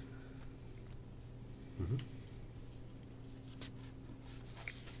 Good. Mhm.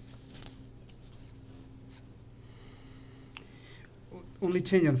 Only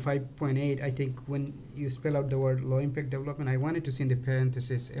change on 5.8, I think when you spell out the word low impact development, I wanted to see in the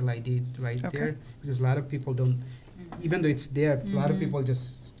parenthesis LID right Okay. there, because a lot of people don't, even though it's there, a lot of Mhm. people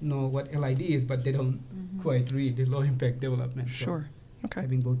just know what LID is, but they don't Mhm. quite read the low impact development. So Sure. Okay.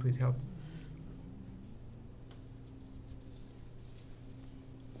 having both ways help.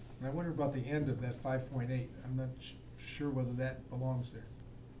 And I wonder about the end of that 5.8. I'm not sure whether that belongs there.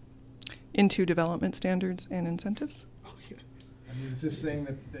 Into development standards and incentives? Oh, yeah. I mean, is this saying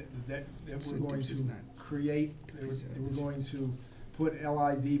that we're going Incentives is to not- create, that we're going to put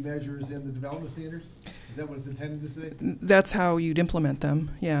LID measures in the development standards? Is that what it's intended to say? That's how you'd implement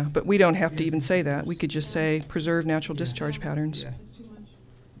them, yeah. But we don't have to Yes, even say that. We incentives. could just say preserve natural Yeah. discharge patterns. Yeah. It's too much.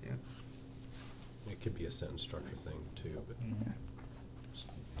 Yeah. It could be a sentence structure thing too, but just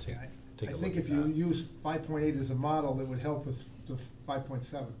take, I take a look think at if you that. use 5.8 as a model, it would help with the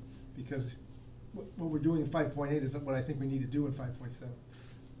 5.7, because what we're doing in 5.8 is what I think we need to do in 5.7.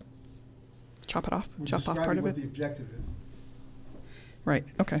 Chop it off, We're chop off part describing of what it? the objective is. Right,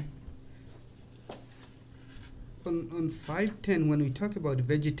 okay. On 5.10, when we talk about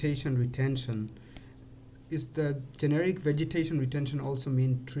vegetation retention, is the generic vegetation retention also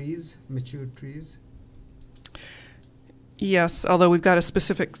mean trees, mature trees? Yes, although we've got a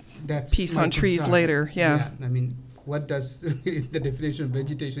specific That's piece my on trees concern. later, yeah. I mean, what does the definition of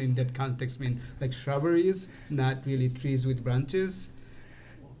vegetation in that context mean? Like shrubberies, not really trees with branches?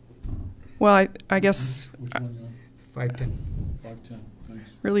 Well, I guess Which one, 5.10. 510, thanks.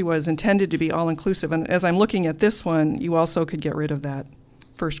 really was intended to be all-inclusive. And as I'm looking at this one, you also could get rid of that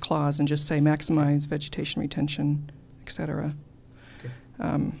first clause and just say maximize vegetation retention, et cetera.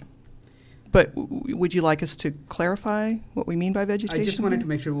 Okay. But would you like us to clarify what we mean by vegetation? I just wanted to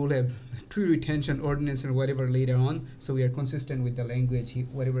make sure we'll have tree retention ordinance and whatever later on, so we are consistent with the language,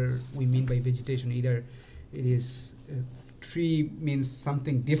 whatever we mean by vegetation. Either it is tree means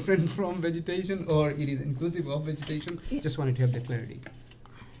something different from vegetation, or it is inclusive of vegetation. Yeah. Just wanted to have the clarity.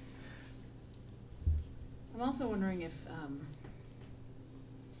 I'm also wondering if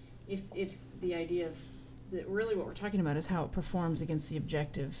the idea of, that really what we're talking about is how it performs against the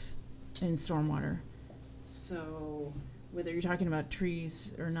objective in stormwater. So whether you're talking about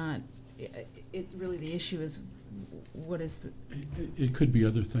trees or not, it really, the issue is what is the, It could be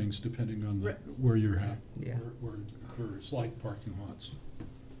other things depending on Right. where you're at, Yeah. where it occurs, like parking lots,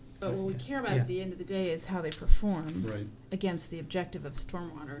 but what we care about Yeah. at the end of the day is how they perform right? against the objective of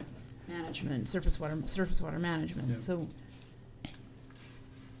stormwater management, surface water management. Yeah. So I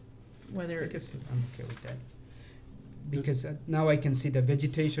whether, guess I'm okay with that. because now I can see the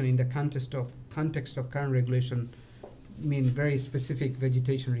vegetation in the context of current regulation mean very specific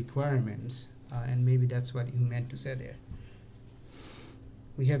vegetation requirements, and maybe that's what you meant to say there.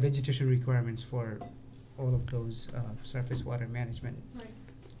 We have vegetation requirements for all of those surface water management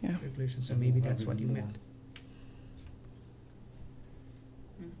Yeah. regulations, so maybe that's what you meant.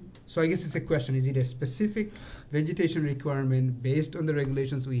 So I guess it's a question, is it a specific vegetation requirement based on the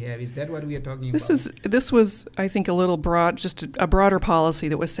regulations we have? Is that what we are talking about? This was, I think, a little broad, just a broader policy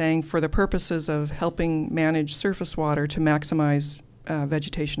that was saying for the purposes of helping manage surface water to maximize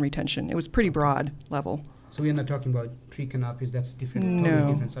vegetation retention. It was pretty broad level. So we're not talking about tree canopies, that's different, totally No,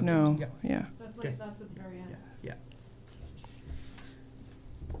 different subject. no, Yeah. yeah. Okay. That's at the very end. Yeah.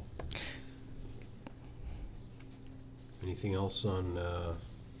 Anything else on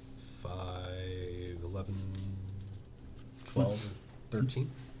 5, 11, 12,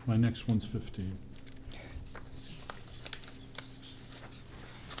 13? My next one's 15.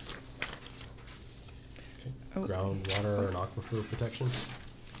 Oh. Groundwater and aquifer protection?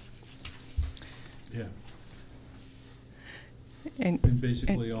 Yeah. And And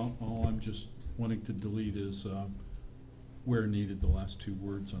basically, all I'm just wanting to delete is where needed, the last two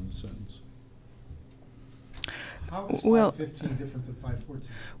words on the sentence. How is Well- 515 different than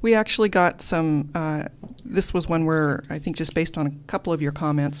 514? we actually got some, this was one where, I think just based on a couple of your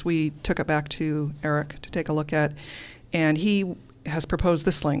comments, we took it back to Eric to take a look at, and he has proposed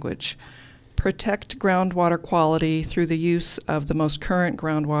this language: protect groundwater quality through the use of the most current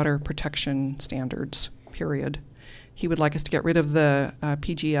groundwater protection standards, period. He would like us to get rid of the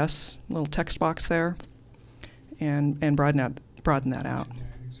PGS little text box there and broaden that out.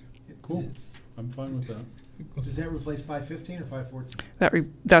 Cool. I'm fine with that. Does that replace 515 or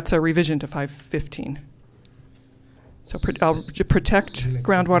 514? That's a revision to 515. So protect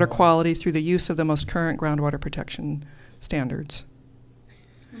groundwater quality through the use of the most current groundwater protection standards.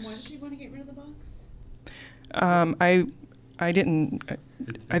 And why did you want to get rid of the box? I didn't,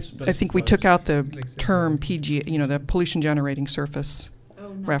 I It think we took out the term PG, the pollution generating surface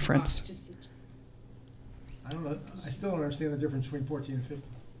Oh, not reference. the box, just the I don't know. I still don't understand the difference between 14 and 15.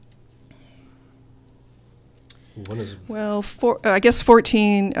 One is Well, I guess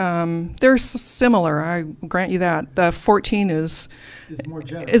 14, they're similar, I grant you that. The 14 is It's more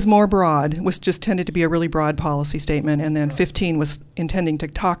general. more broad, was just tended to be a really broad policy statement, and then 15 was intending to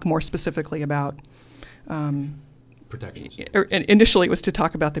talk more specifically about, protections. initially it was to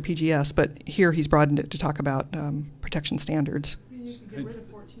talk about the PGS, but here he's broadened it to talk about protection standards. You could get rid of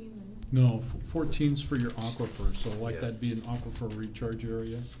 14 then. No, 14's for your aquifer, so like Yeah. that'd be an aquifer recharge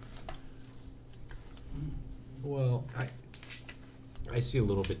area. Well, I see a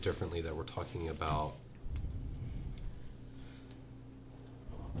little bit differently that we're talking about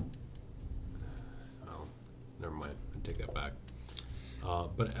well, never mind, I take that back.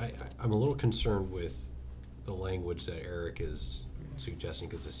 But I'm a little concerned with the language that Eric is suggesting,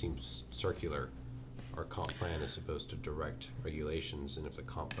 because it seems circular. Our comp plan is supposed to direct regulations, and if the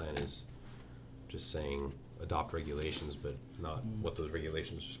comp plan is just saying adopt regulations, but not what those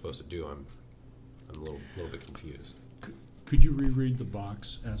regulations are supposed to do, I'm a little bit confused. Could you reread the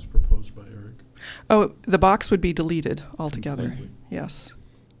box as proposed by Eric? Oh, the box would be deleted altogether, Completely. yes.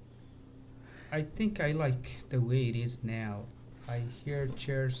 I think I like the way it is now. I hear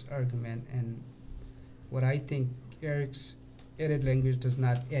Chair's argument, and what I think Eric's added language does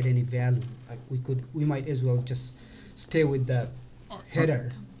not add any value. Like we might as well just stay with the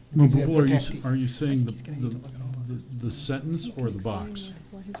header. No, because we but are what protecting. are you saying He's gonna need to look at all of this. the sentence or the box?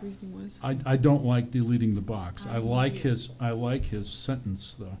 What his reasoning was. I don't like deleting the box. I I'm like with you. I like his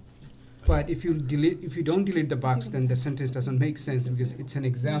sentence though. But if you don't delete the box, then the sentence doesn't make sense, because it's an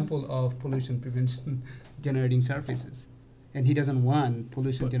example of pollution prevention generating surfaces, and he doesn't want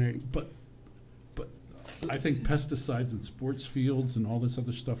pollution generating. But I think pesticides in sports fields and all this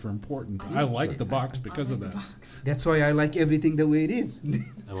other stuff are important. I like the box because of that. That's why I like everything the way it is.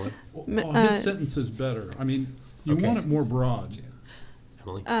 Emily? Well, his sentence is better. I mean, you Okay. want it more broad.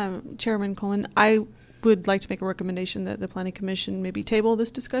 Emily? Chairman Coleman, I would like to make a recommendation that the planning commission maybe table this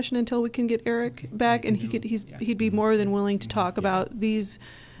discussion until we can get Eric back, and he'd be more than willing to talk about these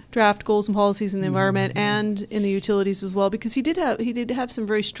draft goals and policies in the environment and in the utilities as well, because he did have some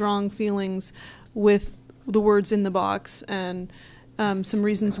very strong feelings with the words in the box and some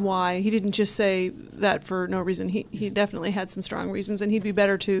reasons why. He didn't just say that for no reason. He definitely had some strong reasons, and he'd be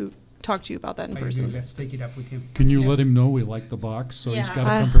better to talk to you about that in I agree. person. Let's take it up with him. Can you Yeah. let him know we like the box, so he's Yeah. gotta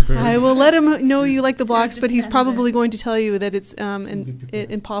come prepared? I will let him know you like the blocks, but he's dependent. probably going to tell you that it's Be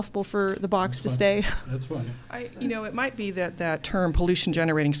prepared. impossible for the box to That's stay. That's fine. It might be that term pollution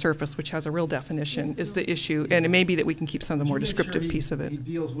generating surface, which has a real definition, is the issue, and it may be that we can keep some of the more Could you make descriptive sure piece of it. He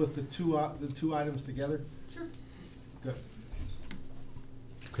deals with the two items together? Sure. Good.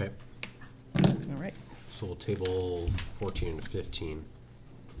 Okay, All right. so we'll table 14 and 15.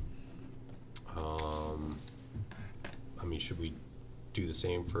 I mean, should we do the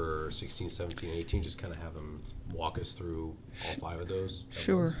same for 16, 17, and 18? Just kind of have them walk us through all 5 of those? at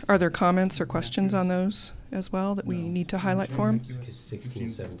Sure. once? Are there comments or questions on those as well that we No. need to highlight for him? Okay, 16,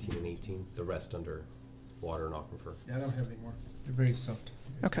 17, and 18, the rest under water and aquifer. Yeah, I don't have any more. They're very soft.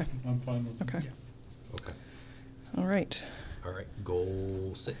 Okay, I'm fine with it. okay. Okay, All right. all right,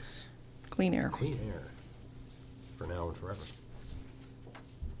 goal 6, Clean air. clean air, for now and forever.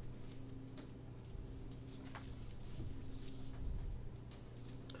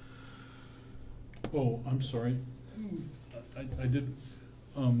 Oh, I'm sorry. I did,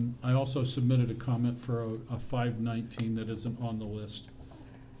 I also submitted a comment for a 519 that isn't on the list.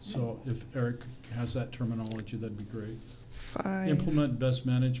 So if Eric has that terminology, that'd be great. 5. Implement best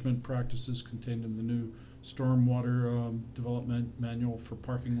management practices contained in the new stormwater development manual for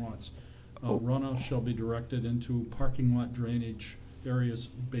parking lots. Oh. Runoff shall be directed into parking lot drainage areas,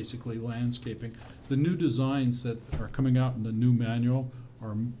 basically landscaping. The new designs that are coming out in the new manual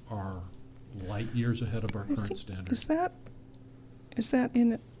are light years ahead of our current standards. Is that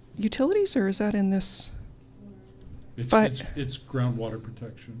in utilities or is that in this It's groundwater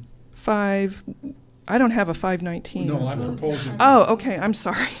protection. 5? I don't have a 519. No, I'm proposing. Oh, okay, I'm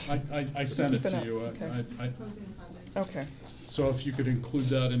sorry. I sent it Keep it to up, you. okay. Okay. So if you could include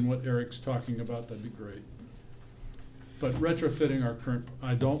that in what Eric's talking about, that'd be great. But retrofitting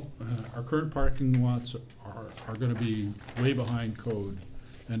our current parking lots are gonna be way behind code,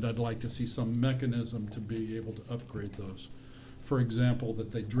 and I'd like to see some mechanism to be able to upgrade those. For example,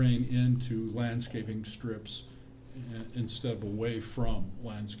 that they drain into landscaping strips instead of away from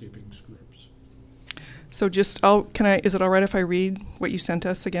landscaping strips. So is it all right if I read what you sent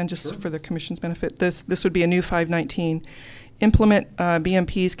us again, just Sure. for the commission's benefit? This would be a new 519. Implement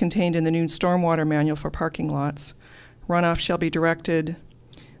BMPs contained in the new stormwater manual for parking lots. Runoff shall be directed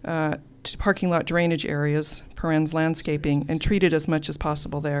to parking lot drainage areas, parens landscaping, and treated as much as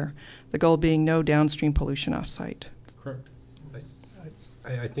possible there. The goal being no downstream pollution off-site. Correct.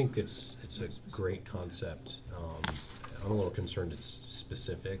 I think it's a great concept. I'm a little concerned it's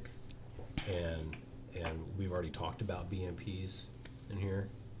specific, and we've already talked about BMPs in here.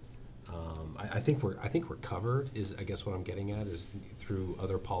 I think we're covered. Is I guess what I'm getting at is through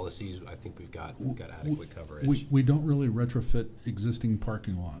other policies. I think we've got adequate coverage. We don't really retrofit existing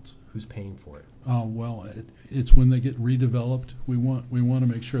parking lots. Who's paying for it? Well, it's when they get redeveloped, we want to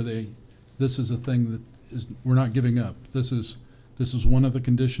make sure this is a thing that is, we're not giving up. This is one of the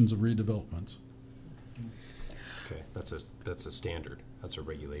conditions of redevelopment. Okay, that's a standard. That's a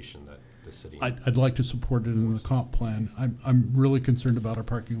regulation that the city. I'd like to support it in the comp plan. I'm really concerned about our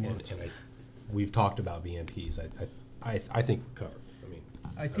parking lots. and we've talked about BMPs. I think we're covered. I mean,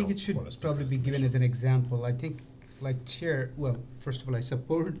 I think don't it should wanna speak probably for be the given commission. as an example. I think, like Chair, well, first of all, I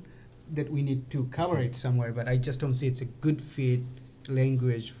support that we need to cover it somewhere, but I just don't see it's a good fit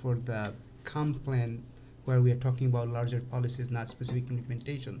language for the comp plan where we are talking about larger policies, not specific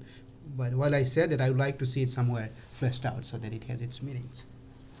implementation. But while I said that, I would like to see it somewhere fleshed out so that it has its meanings,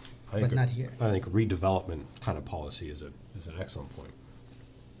 I think but not here. I think redevelopment kind of policy is an excellent point.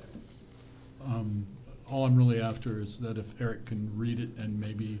 All I'm really after is that if Eric can read it and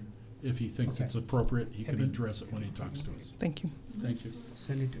maybe if he thinks Okay. it's appropriate, he can Have you- address it when he talks to us. Thank you. Thank you.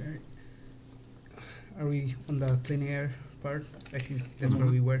 Send it to Eric. Are we on the clean air part? I think that's where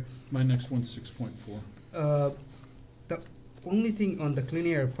we were. My next one's 6.4. The only thing on the clean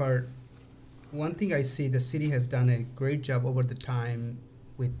air part, one thing I see the city has done a great job over the time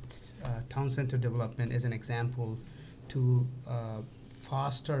with town center development as an example to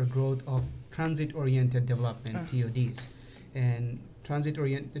foster growth of transit-oriented development, TODs. And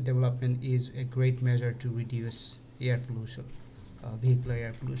transit-oriented development is a great measure to reduce air pollution, vehicular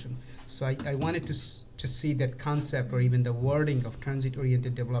air pollution. So I wanted to just see that concept or even the wording of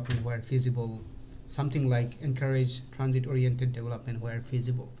transit-oriented development where feasible, something like encourage transit-oriented development where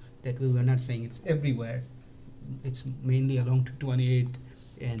feasible. That we were not saying it's everywhere. It's mainly along 228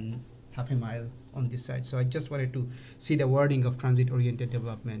 and half a mile on this side. So I just wanted to see the wording of transit-oriented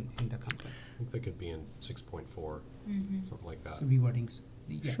development in the complaint. I think that could be in 6.4, something like that. So rewordings,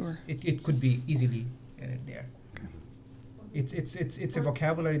 yes. Sure. It could be easily added there. It's a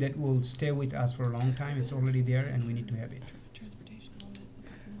vocabulary that will stay with us for a long time. It's already there, and we need to have it.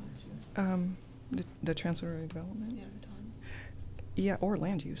 The transitory development? Yeah, or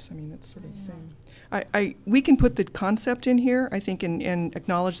land use, I mean, it's sort of the same. We can put the concept in here, I think, and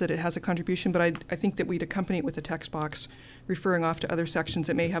acknowledge that it has a contribution, but I think that we'd accompany it with a text box referring off to other sections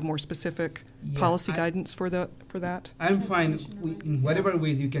that may have more specific Yeah, policy guidance for that. I'm fine in whatever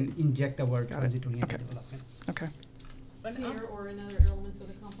ways you can inject the word Got it. transit-oriented Okay. development. Okay. Here or in other elements of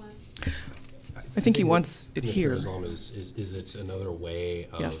the comp plan? I think he what wants it Mr. here. Islam is it's another way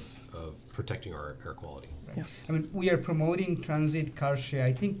Yes. of protecting our air quality. Yes. I mean, we are promoting transit car share.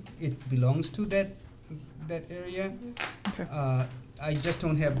 I think it belongs to that area. Okay. I just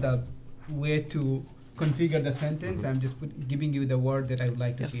don't have the way to configure the sentence. I'm just giving you the word that I would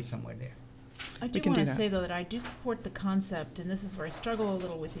like to see it Yes. somewhere there. I We do can want do to that. say, though, that I do support the concept, and this is where I struggle a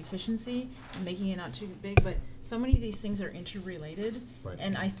little with efficiency and making it not too big, but so many of these things are interrelated. Right.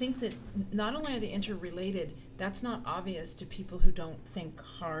 And I think that not only are they interrelated, that's not obvious to people who don't think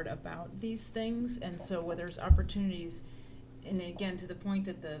hard about these things. And so where there's opportunities, and again, to the point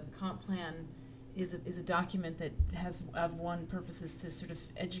that the comp plan is a document that has of one purpose is to sort of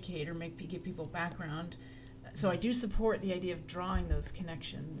educate or give people background. So I do support the idea of drawing those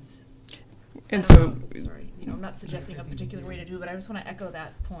connections. And I so, don't know, sorry, I'm not suggesting a particular way to do it, but I just want to echo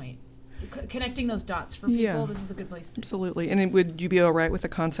that point. Connecting those dots for people, Yeah. this is a good place to. absolutely. And would you be all right with the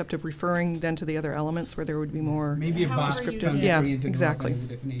concept of referring then to the other elements where there would be more? Maybe a However basket you- transit Yeah, oriented exactly. as a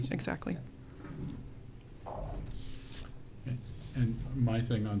definition. Exactly. And my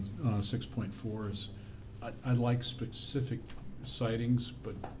thing on 6.4 is, I like specific sightings,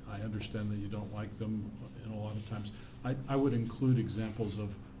 but I understand that you don't like them in a lot of times. I would include examples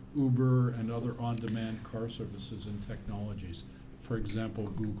of Uber and other on-demand car services and technologies. For example,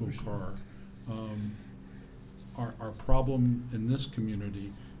 Google Car. Our problem in this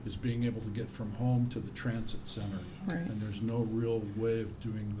community is being able to get from home to the transit center. Right. And there's no real way of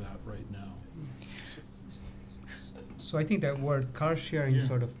doing that right now. So I think that word car sharing Yeah.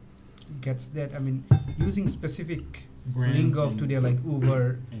 sort of gets that. I mean, using specific Brands lingo of and- today like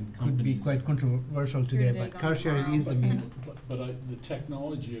Uber and could be companies. quite controversial today, Here they but go car sharing tomorrow. is the means. But the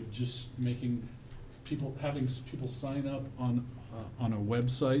technology of just making people, people sign up on a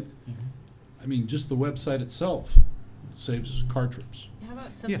website, I mean, just the website itself saves car trips. How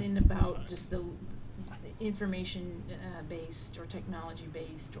about something about just the information based or technology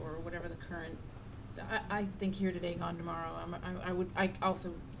based or whatever the current, I think here today, gone tomorrow. I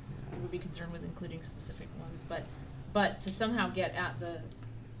also would be concerned with including specific ones, but to somehow get at the.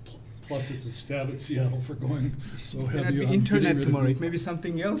 Plus, it's a stab at Seattle for going so It may not heavy be on getting internet rid of tomorrow. It Google. may be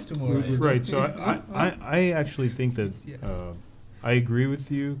something else tomorrow. Right, so I actually think that, Yeah. I agree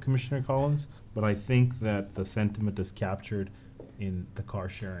with you, Commissioner Collins, but I think that the sentiment is captured in the car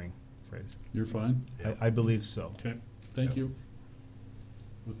sharing phrase. You're fine? I believe so. Okay, thank you.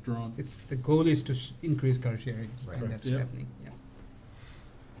 Withdrawn. It's the goal is to increase car sharing, Right. and that's Yeah. happening. Yeah.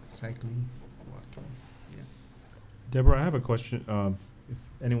 Cycling, walking. Deborah, I have a question. If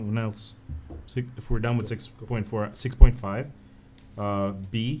anyone else, if we're done with 6.4,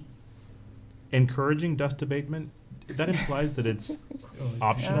 6.5, B, encouraging dust abatement, that implies that it's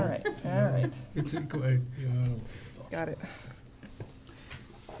optional. all right. It's required. Got it.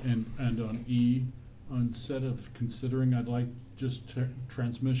 And on E, instead of considering, I'd like just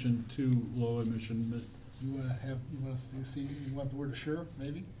transmission to low emission. You want the word assure,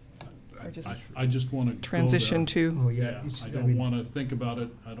 maybe? Or just I just want to transition to, Oh, yeah. Yeah, it's- I I don't mean, want to think about it,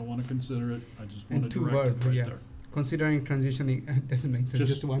 I don't want to consider it, I just want And to two direct it words, right yeah. there. Considering transitioning doesn't make sense.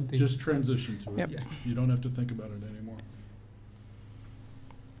 Just one thing. Just transition to it. Yep. Yeah. You don't have to think about it anymore.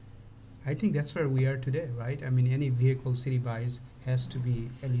 I think that's where we are today, right? I mean, any vehicle city buys has to be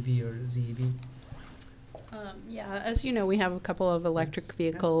LEV or ZEV. Yeah, as you know, we have a couple of electric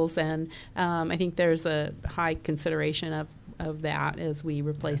vehicles, and I think there's a high consideration of that as we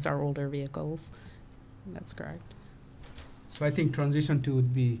replace our older vehicles. That's correct. So I think transition to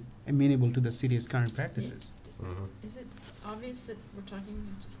would be amenable to the city's current practices. Is it obvious that we're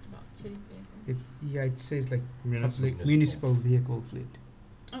talking just about city vehicles? It says like Municipal. public municipal vehicle fleet.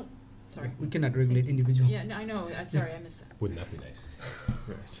 Sorry. We cannot regulate individual. Yeah, no, I know, sorry, I missed that. Wouldn't that be nice?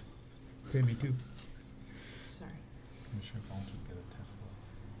 Right. Okay, me too. Sorry. Commissioner Collins would get a Tesla.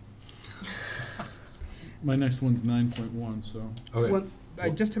 My next one's 9.1, so. Okay. Well,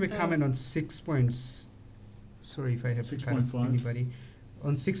 I just have a comment on 6 points. Sorry if I have to cut off 6.5. anybody.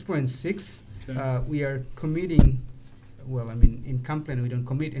 On 6.6, Okay. we are committing, well, I mean, in complaint, we don't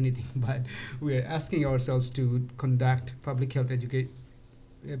commit anything, but we are asking ourselves to conduct public health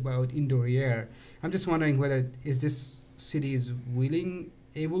about indoor air. I'm just wondering whether is this city is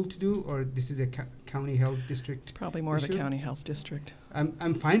able to do, or this is a county health district? It's probably more of a issue? county health district.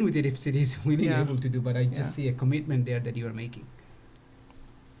 I'm fine with it if city is Yeah. able to do, but I just Yeah. see a commitment there that you are making.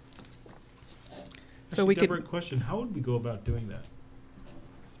 So we could- Deborah, question, how would we go about doing that?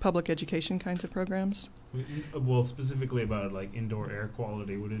 Public education kinds of programs. Well, specifically about like indoor air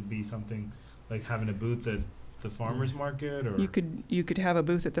quality, would it be something like having a booth at the farmer's market, or? You could have a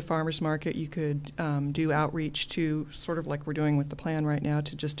booth at the farmer's market. You could do outreach to, sort of like we're doing with the plan right now,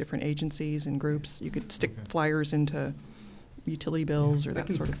 to just different agencies and groups. You could stick Okay. flyers into utility bills or Like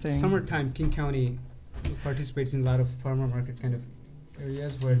that in sort of thing. Summertime, King County participates in a lot of farmer market kind of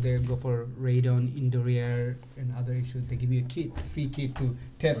areas where they go for radon, indoor air, and other issues. They give you a free kit to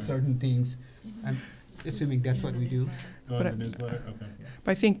test Right. certain things. I'm assuming that's what we do. Oh, But the I- newsletter, okay.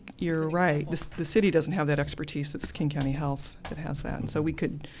 But I think you're City's right. helpful. The city doesn't have that expertise. It's King County Health that has that. And so we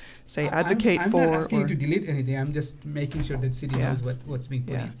could say I'm advocate not for. asking you or- to delete anything. I'm just making sure that city Yeah. knows what's being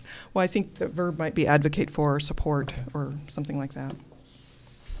put Yeah. in. Well, I think the verb might be advocate for or support Okay. or something like that.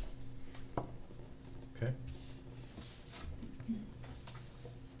 Okay.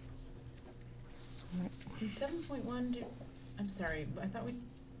 In 7.1, I'm sorry, but I thought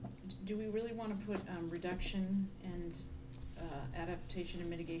do we really want to put reduction and adaptation and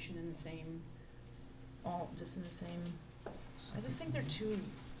mitigation in the same, just in the same? I just think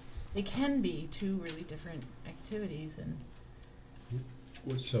they can be two really different activities, and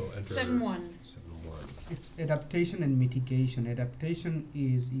So enter 7.1. 7.1. It's adaptation and mitigation. Adaptation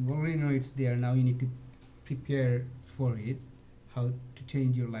is you already know it's there. Now you need to prepare for it, how to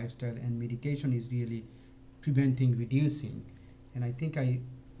change your lifestyle. And mitigation is really preventing, reducing. And I think I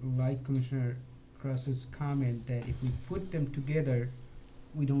like Commissioner Cross's comment that if we put them together,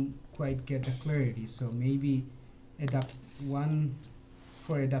 we don't quite get the clarity. So maybe adapt one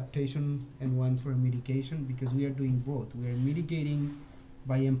for adaptation and one for mitigation, because we are doing both. We are mitigating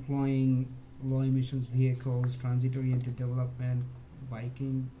by employing low emissions vehicles, transit oriented development,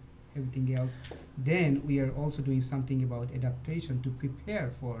 biking, everything else. Then we are also doing something about adaptation to prepare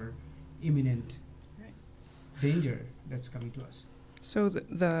for imminent Right. danger that's coming to us. So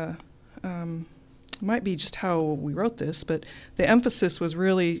might be just how we wrote this, but the emphasis was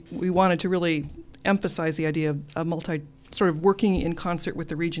really, we wanted to really emphasize the idea of a sort of working in concert with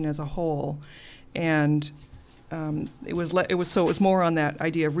the region as a whole. And it was more on that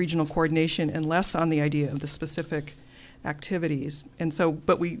idea of regional coordination and less on the idea of the specific activities. And so,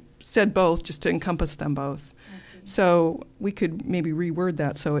 but we said both just to encompass them both. So we could maybe reword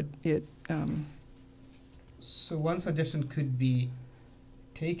that so it So one suggestion could be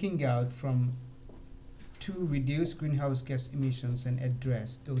taking out from to reduce greenhouse gas emissions and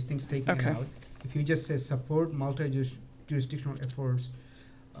address those things taken Okay. out. If you just say support multi-jurisdictional efforts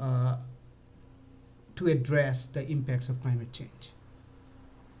to address the impacts of climate change,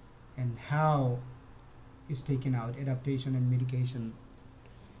 and how is taken out adaptation and mitigation.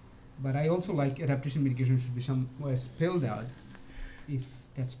 But I also like adaptation mitigation should be somewhere spelled out, if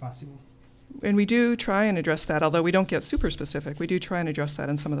that's possible. and we do try and address that, although we don't get super specific. We do try and address that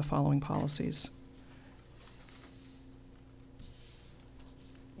in some of the following policies.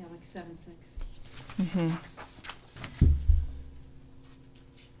 Yeah, like 7.6. Mm-hmm.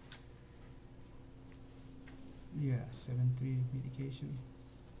 Yeah, 7.3 mitigation.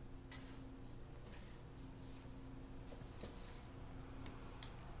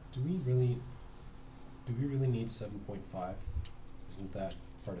 Do we really need 7.5? Isn't that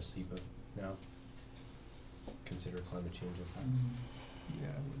part of SEPA now? Consider climate change impacts. Yeah,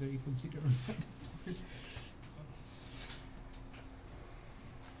 whether you consider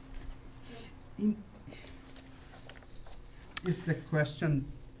is the question,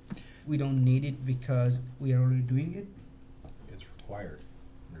 we don't need it because we are already doing it? It's required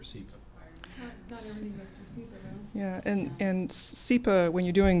under SEPA. Not everything goes through SEPA, though. Yeah, and SEPA, when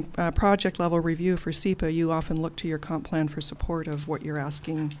you're doing project level review for SEPA, you often look to your comp plan for support of what you're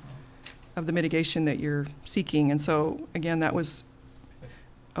asking, of the mitigation that you're seeking. And so, again, that was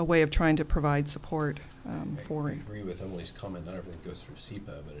a way of trying to provide support for I it. agree with Emily's comment, not everything goes through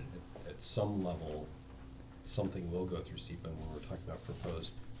SEPA, but at some level, something will go through SEPA when we're talking about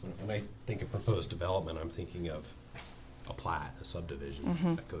proposed. When I think of proposed development, I'm thinking of a plat, a subdivision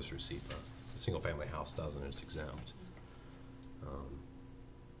Mhm. that goes through SEPA. A single-family house doesn't, it's exempt.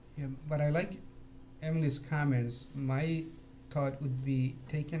 Yeah, but I like Emily's comments. My thought would be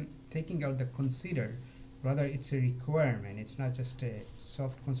taking out the consider, rather it's a requirement, it's not just a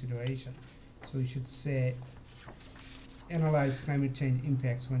soft consideration. So we should say analyze climate change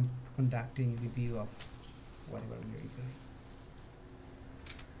impacts when conducting review of whatever we are reviewing.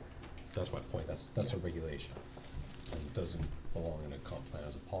 that's my point, that's a regulation. And it doesn't belong in a comp plan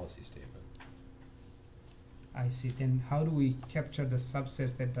as a policy statement. I see. Then how do we capture the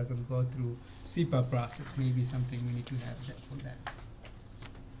subsets that doesn't go through SEPA process? Maybe something we need to have that for that.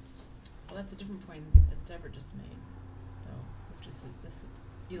 Well, that's a different point that Deborah just made, though, which is that this,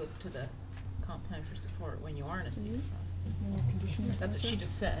 you look to the comp plan for support when you are in a SEPA process. That's what she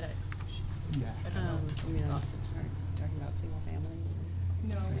just said. Yeah. I don't know. You mean, talking about single family?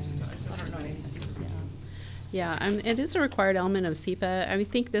 No, it's just, I don't know any SEPA. Yeah, it is a required element of SEPA. I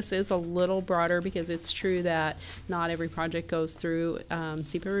think this is a little broader because it's true that not every project goes through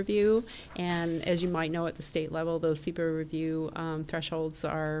SEPA review. And as you might know, at the state level, those SEPA review thresholds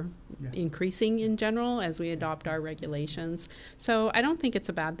are increasing in general as we adopt our regulations. So I don't think it's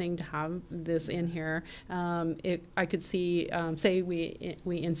a bad thing to have this in here. I could see, say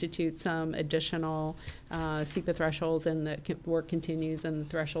we institute some additional SEPA thresholds and the work continues and the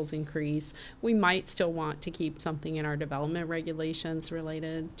thresholds increase. We might still want to keep something in our development regulations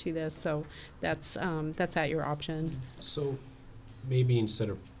related to this, so that's at your option. So maybe instead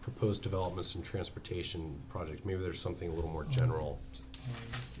of proposed developments and transportation projects, maybe there's something a little more general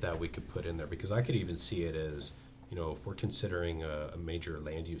that we could put in there, because I could even see it as, you know, if we're considering a major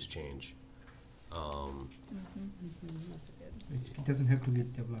land use change. That's good. It doesn't have to be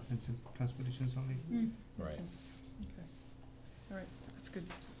developments and transportations only. Right. okay. All right, that's good.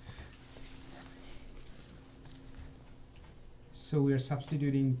 So we are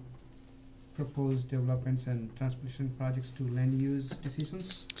substituting proposed developments and transportation projects to land use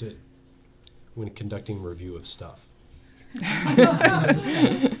decisions? When conducting review of stuff. I know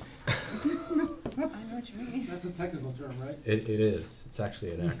what you mean. That's a technical term, right? It is. It's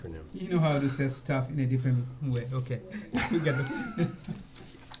actually an acronym. You know how to say stuff in a different way. Okay, we get it.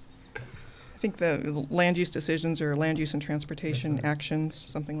 I think the land use decisions or land use and transportation That's nice. actions,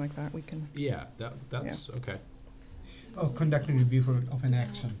 something like that, we can. Yeah, that's okay. Oh, conducting review of an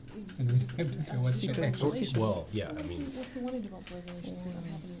action. And we don't have to say what's the Secret action. Well, yeah, I mean, If we want to develop regulations, we don't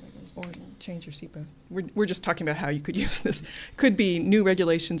have any regulations. Or change your SEPA. We're just talking about how you could use this. Could be new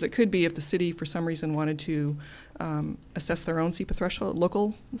regulations. It could be if the city, for some reason, wanted to assess their own SEPA threshold,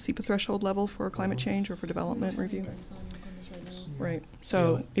 local SEPA threshold level for climate change or for development review. Right.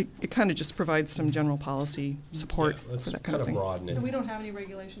 So it kind of just provides some general policy support yeah, let's for that kind kind of thing. broaden it. And we don't have any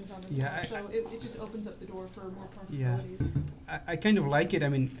regulations on this Yeah, now, I- so it just opens up the door for more Yeah. possibilities. I kind of like it. I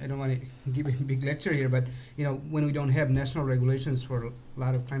mean, I don't want to give a big lecture here, but you know, when we don't have national regulations for a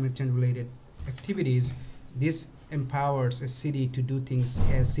lot of climate change related activities, this empowers a city to do things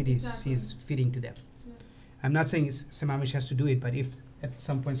as city sees fitting to them. Yeah. I'm not saying Sammamish has to do it, but if at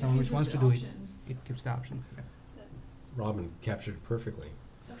some point Sammamish wants to do it, it gives the option. Yeah. Robin captured it perfectly.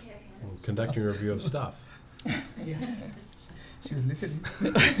 Okay. Conducting a review of stuff. Yeah. She was listening.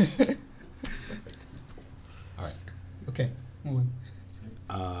 Perfect. All right. Okay, move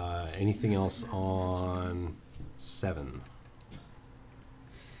on. Anything else on 7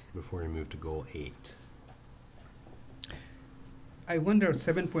 before we move to goal 8? I wonder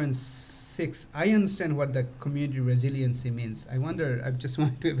 7.6, I understand what the community resiliency means. I wonder, I just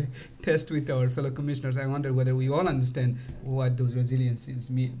want to test with our fellow commissioners, I wonder whether we all understand what those resiliencies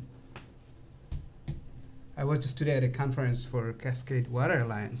mean. I was just today at a conference for Cascade Water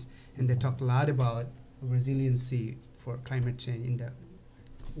Alliance, and they talked a lot about resiliency for climate change in the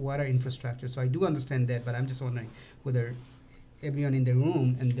water infrastructure. So I do understand that, but I'm just wondering whether everyone in the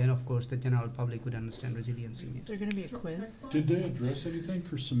room, and then of course the general public, would understand resiliency means. Is there going to be a quiz? Did they address anything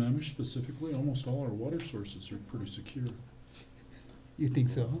for Sammamish specifically? Almost all our water sources are pretty secure. You think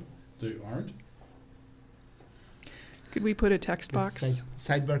so? They aren't? Could we put a text box?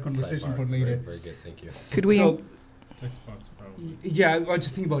 Sidebar conversation Sidebar. for later. Very good, thank you. Could we? So, Text box probably. yeah, I was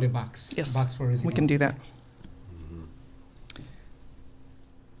just thinking about a box. Yes, A box for resilience. we can do that. Mhm.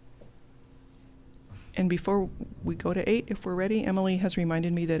 And before we go to 8, if we're ready, Emily has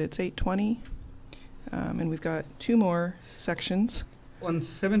reminded me that it's 8:20, and we've got 2 more sections. On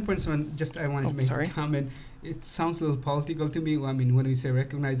 7.7, just I wanted Oh, to make sorry. a comment. It sounds a little political to me. I mean, when we say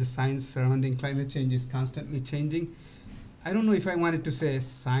recognize the science surrounding climate change is constantly changing, I don't know if I wanted to say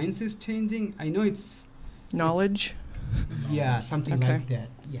science is changing. I know it's Knowledge. yeah, something Okay. like that.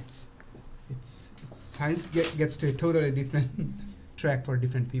 Yes, it's science gets to a totally different track for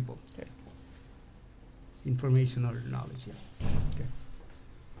different people. Okay. Information or knowledge. Yeah. Okay.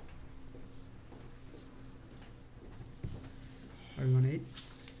 Are we on 8?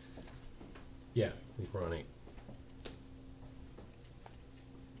 Yeah, I think we're on 8.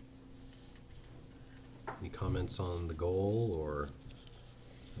 Any comments on the goal, or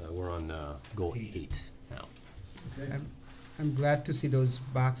we're on goal 8 now? Okay. I'm glad to see those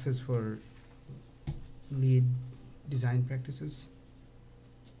boxes for lead design practices.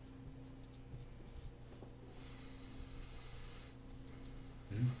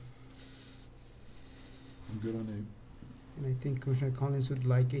 I'm good on And I think Commissioner Collins would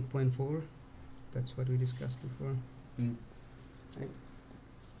like 8.4. That's what we discussed before. Mm. Right.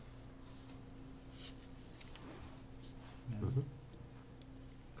 Mhm.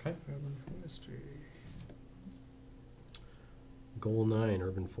 Okay. Urban forestry. Goal 9,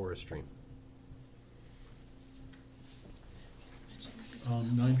 urban forestry.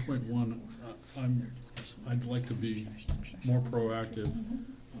 9.1, I'd like to be more proactive.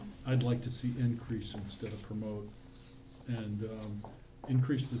 I'd like to see increase instead of promote. And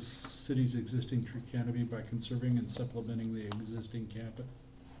increase the city's existing tree canopy by conserving and supplementing the existing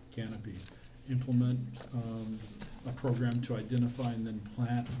canopy. Implement a program to identify and then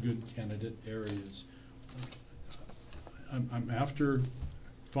plant good candidate areas. I'm after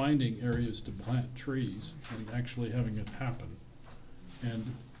finding areas to plant trees and actually having it happen.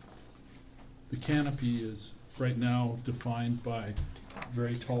 And the canopy is right now defined by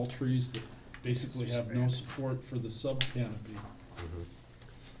very tall trees that basically have no support for the sub-canopy.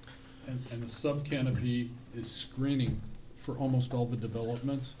 And the sub-canopy is screening for almost all the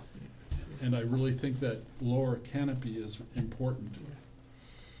developments. And I really think that lower canopy is important.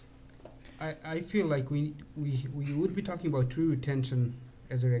 I feel like we would be talking about tree retention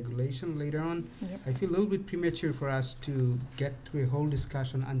as a regulation later on. Yep. I feel a little bit premature for us to get to a whole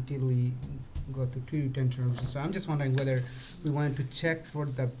discussion until we go to tree retention. So I'm just wondering whether we wanted to check for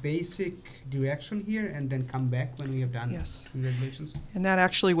the basic direction here and then come back when we have done Yes. tree regulations. And that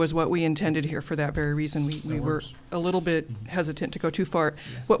actually was what we intended here for that very reason. We That were works. a little bit hesitant to go too far.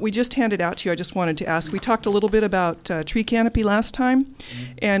 Yeah. What we just handed out to you, I just wanted to ask, we talked a little bit about tree canopy last time,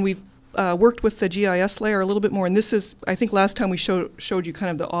 and we've worked with the GIS layer a little bit more, and this is, I think last time we showed you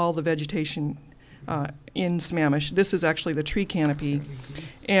kind of all the vegetation in Sammamish. This is actually the tree canopy.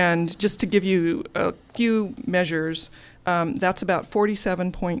 And just to give you a few measures, that's about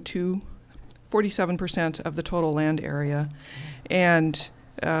 47% of the total land area. And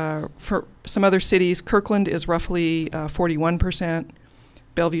for some other cities, Kirkland is roughly 41%,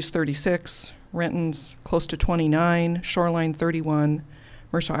 Bellevue's 36%, Renton's close to 29%, Shoreline 31%,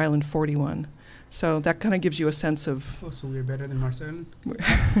 Mercer Island 41%. So that kind of gives you a sense of. Oh, so we're better than Marcel Island?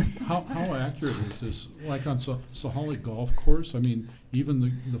 How accurate is this? Like on Sahali Golf Course, I mean, even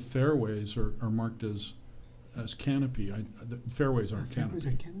the fairways are marked as canopy. The fairways aren't Fairways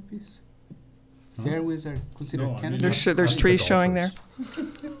are canopy. canopies? Huh? Fairways are No, considered I mean, canopies? There's trees showing there.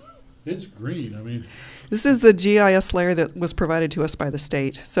 It's green, I mean, This is the GIS layer that was provided to us by the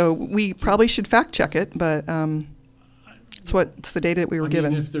state. So we probably should fact check it, but it's the data that we were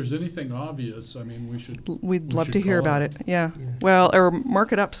given. if there's anything obvious, I mean, we should. We'd we love should to hear call about it. it, yeah. Yeah. Well, or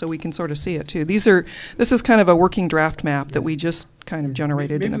mark it up so we can sort of see it too. This is kind of a working draft map that we just kind of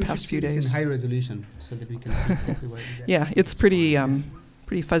generated in the past few Maybe we should see days. this in high resolution so that we can see exactly what it is. Yeah, it's pretty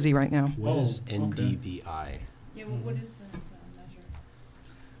fuzzy right now. What is okay. NDVI? Yeah, well, what is that measure?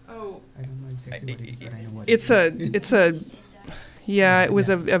 Oh, I don't know exactly what it is, but I know what it was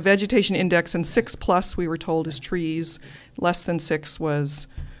a vegetation index, and 6+ we were told is trees. Less than 6 was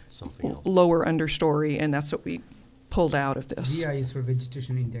Something else. lower understory, and that's what we pulled out of this. GI is for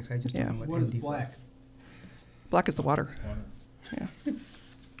vegetation index. I just Yeah. don't know What is ND black? Black is the water,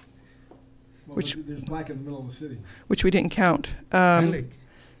 Well, Which- there's black in the middle of the city. which we didn't count. Lake.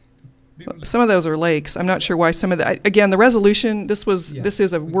 Some of those are lakes. I'm not sure why some of again, the resolution, this Yeah.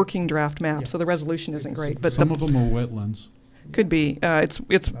 is a working draft map, Yeah. so the resolution isn't great, but Some of them are wetlands. could be. It's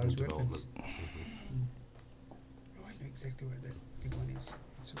Large Development. wetlands. Oh, I know exactly where the big one is.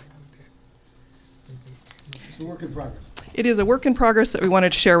 It's right out there. It's a work in progress. It is a work in progress that we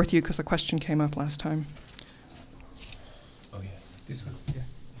wanted to share with you because a question came up last time. Oh, yeah. This one, yeah.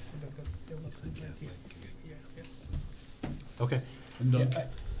 The development right here. Yeah, yeah. Okay. And,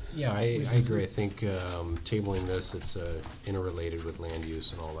 Yeah, I agree. I think tabling this, it's interrelated with land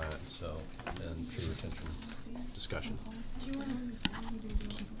use and all that, so, and tree retention discussion.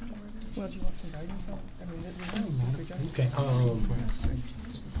 Well, do you want some guidance on? Okay,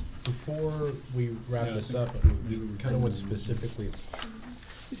 before we wrap Yeah, I this think up, we kind of went specifically,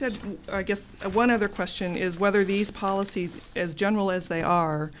 You said, I guess, one other question is whether these policies, as general as they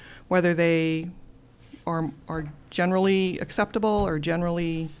are, whether they are generally acceptable or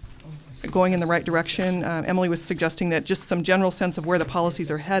generally going in the right direction. Emily was suggesting that just some general sense of where the policies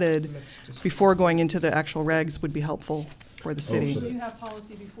are headed Let's just before going into the actual regs would be helpful for the city. for the- You have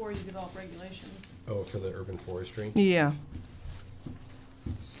policy before you develop regulation. oh, for the urban forestry? Yeah,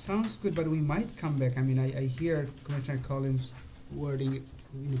 Sounds good, but we might come back. I mean, I hear Commissioner Collins wording,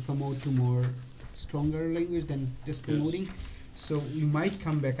 promote to more stronger language than just promoting. So we might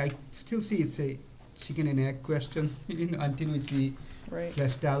come back. I still see it's a chicken and egg question, until we see Right.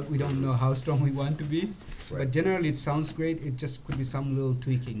 fleshed out. We don't know how strong we want to be. Right. But generally, it sounds great. It just could be some little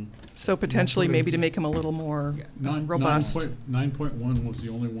tweaking. So potentially maybe to make them a little more Yeah. robust. 9.1 was the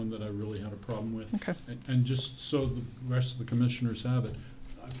only one that I really had a problem with. Okay. And just so the rest of the commissioners have it,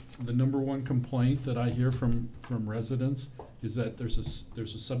 the number one complaint that I hear from residents is that there's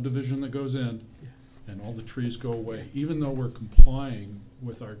a subdivision that goes in and all the trees go away, even though we're complying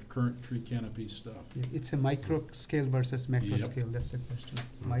with our current tree canopy stuff. Yeah, it's a micro scale versus macro Yep. scale. That's the question.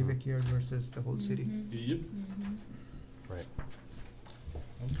 My Mhm. backyard versus the whole city. Yep. Right.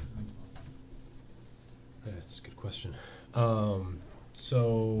 That's a good question.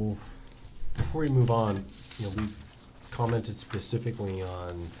 So before we move on, we commented specifically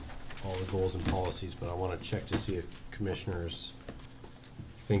on all the goals and policies, but I want to check to see if commissioners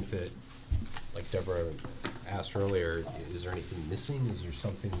think that, like Deborah asked earlier, is there anything missing? Is there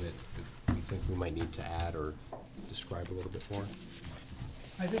something that we think we might need to add or describe a little bit more?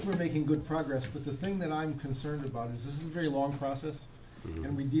 I think we're making good progress, but the thing that I'm concerned about is this is a very long process,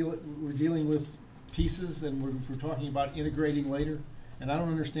 and we're dealing with pieces, and we're talking about integrating later, and I don't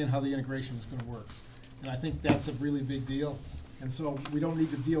understand how the integration is gonna work. And I think that's a really big deal, and so we don't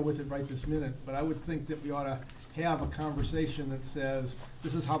need to deal with it right this minute, but I would think that we ought to have a conversation that says,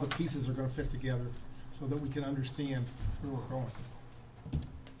 this is how the pieces are gonna fit together, so that we can understand where we're going.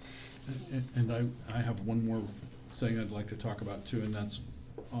 And I have one more thing I'd like to talk about too, and that's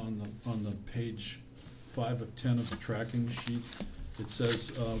on the page 5 of 10 of the tracking sheet. It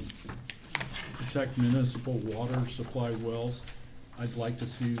says, protect municipal water supply wells. I'd like to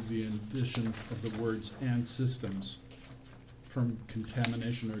see the addition of the words "and systems" from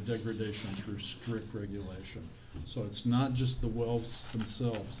contamination or degradation through strict regulation. So it's not just the wells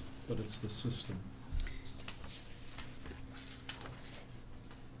themselves, but it's the system.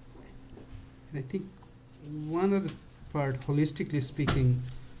 And I think one other part, holistically speaking,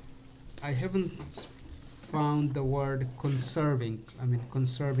 I haven't found the word conserving. I mean,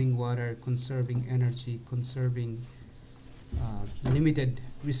 conserving water, conserving energy, conserving limited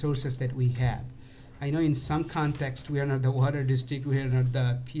resources that we have. I know in some context we are not the water district, we are not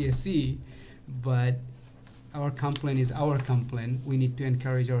the PSC, but our complaint is our complaint. We need to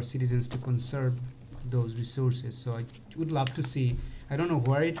encourage our citizens to conserve those resources. So I would love to see, I don't know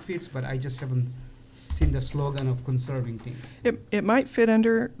where it fits, but I just haven't seen the slogan of conserving things. It might fit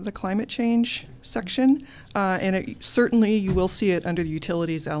under the climate change section, and certainly you will see it under the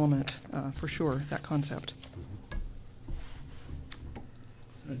utilities element, for sure, that concept.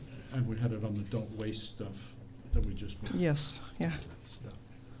 And we had it on the don't waste stuff that we just went. Yes, yeah.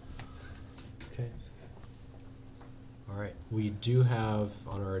 Okay. All right, we do have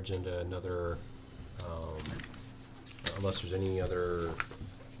on our agenda another, unless there's any other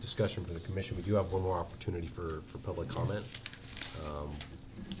discussion for the commission, we do have one more opportunity for public comment.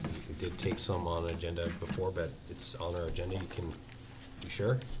 We did take some on agenda before, but it's on our agenda. You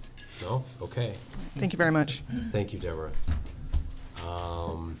sure? No? Okay. Thank you very much. Thank you, Deborah.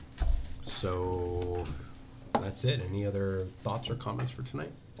 So that's it. Any other thoughts or comments for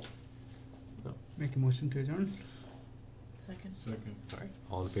tonight? No? Make a motion to adjourn. Second. All right.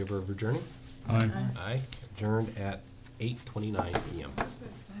 All in favor of adjourning? Aye. Aye. Adjourned at 8:29 PM.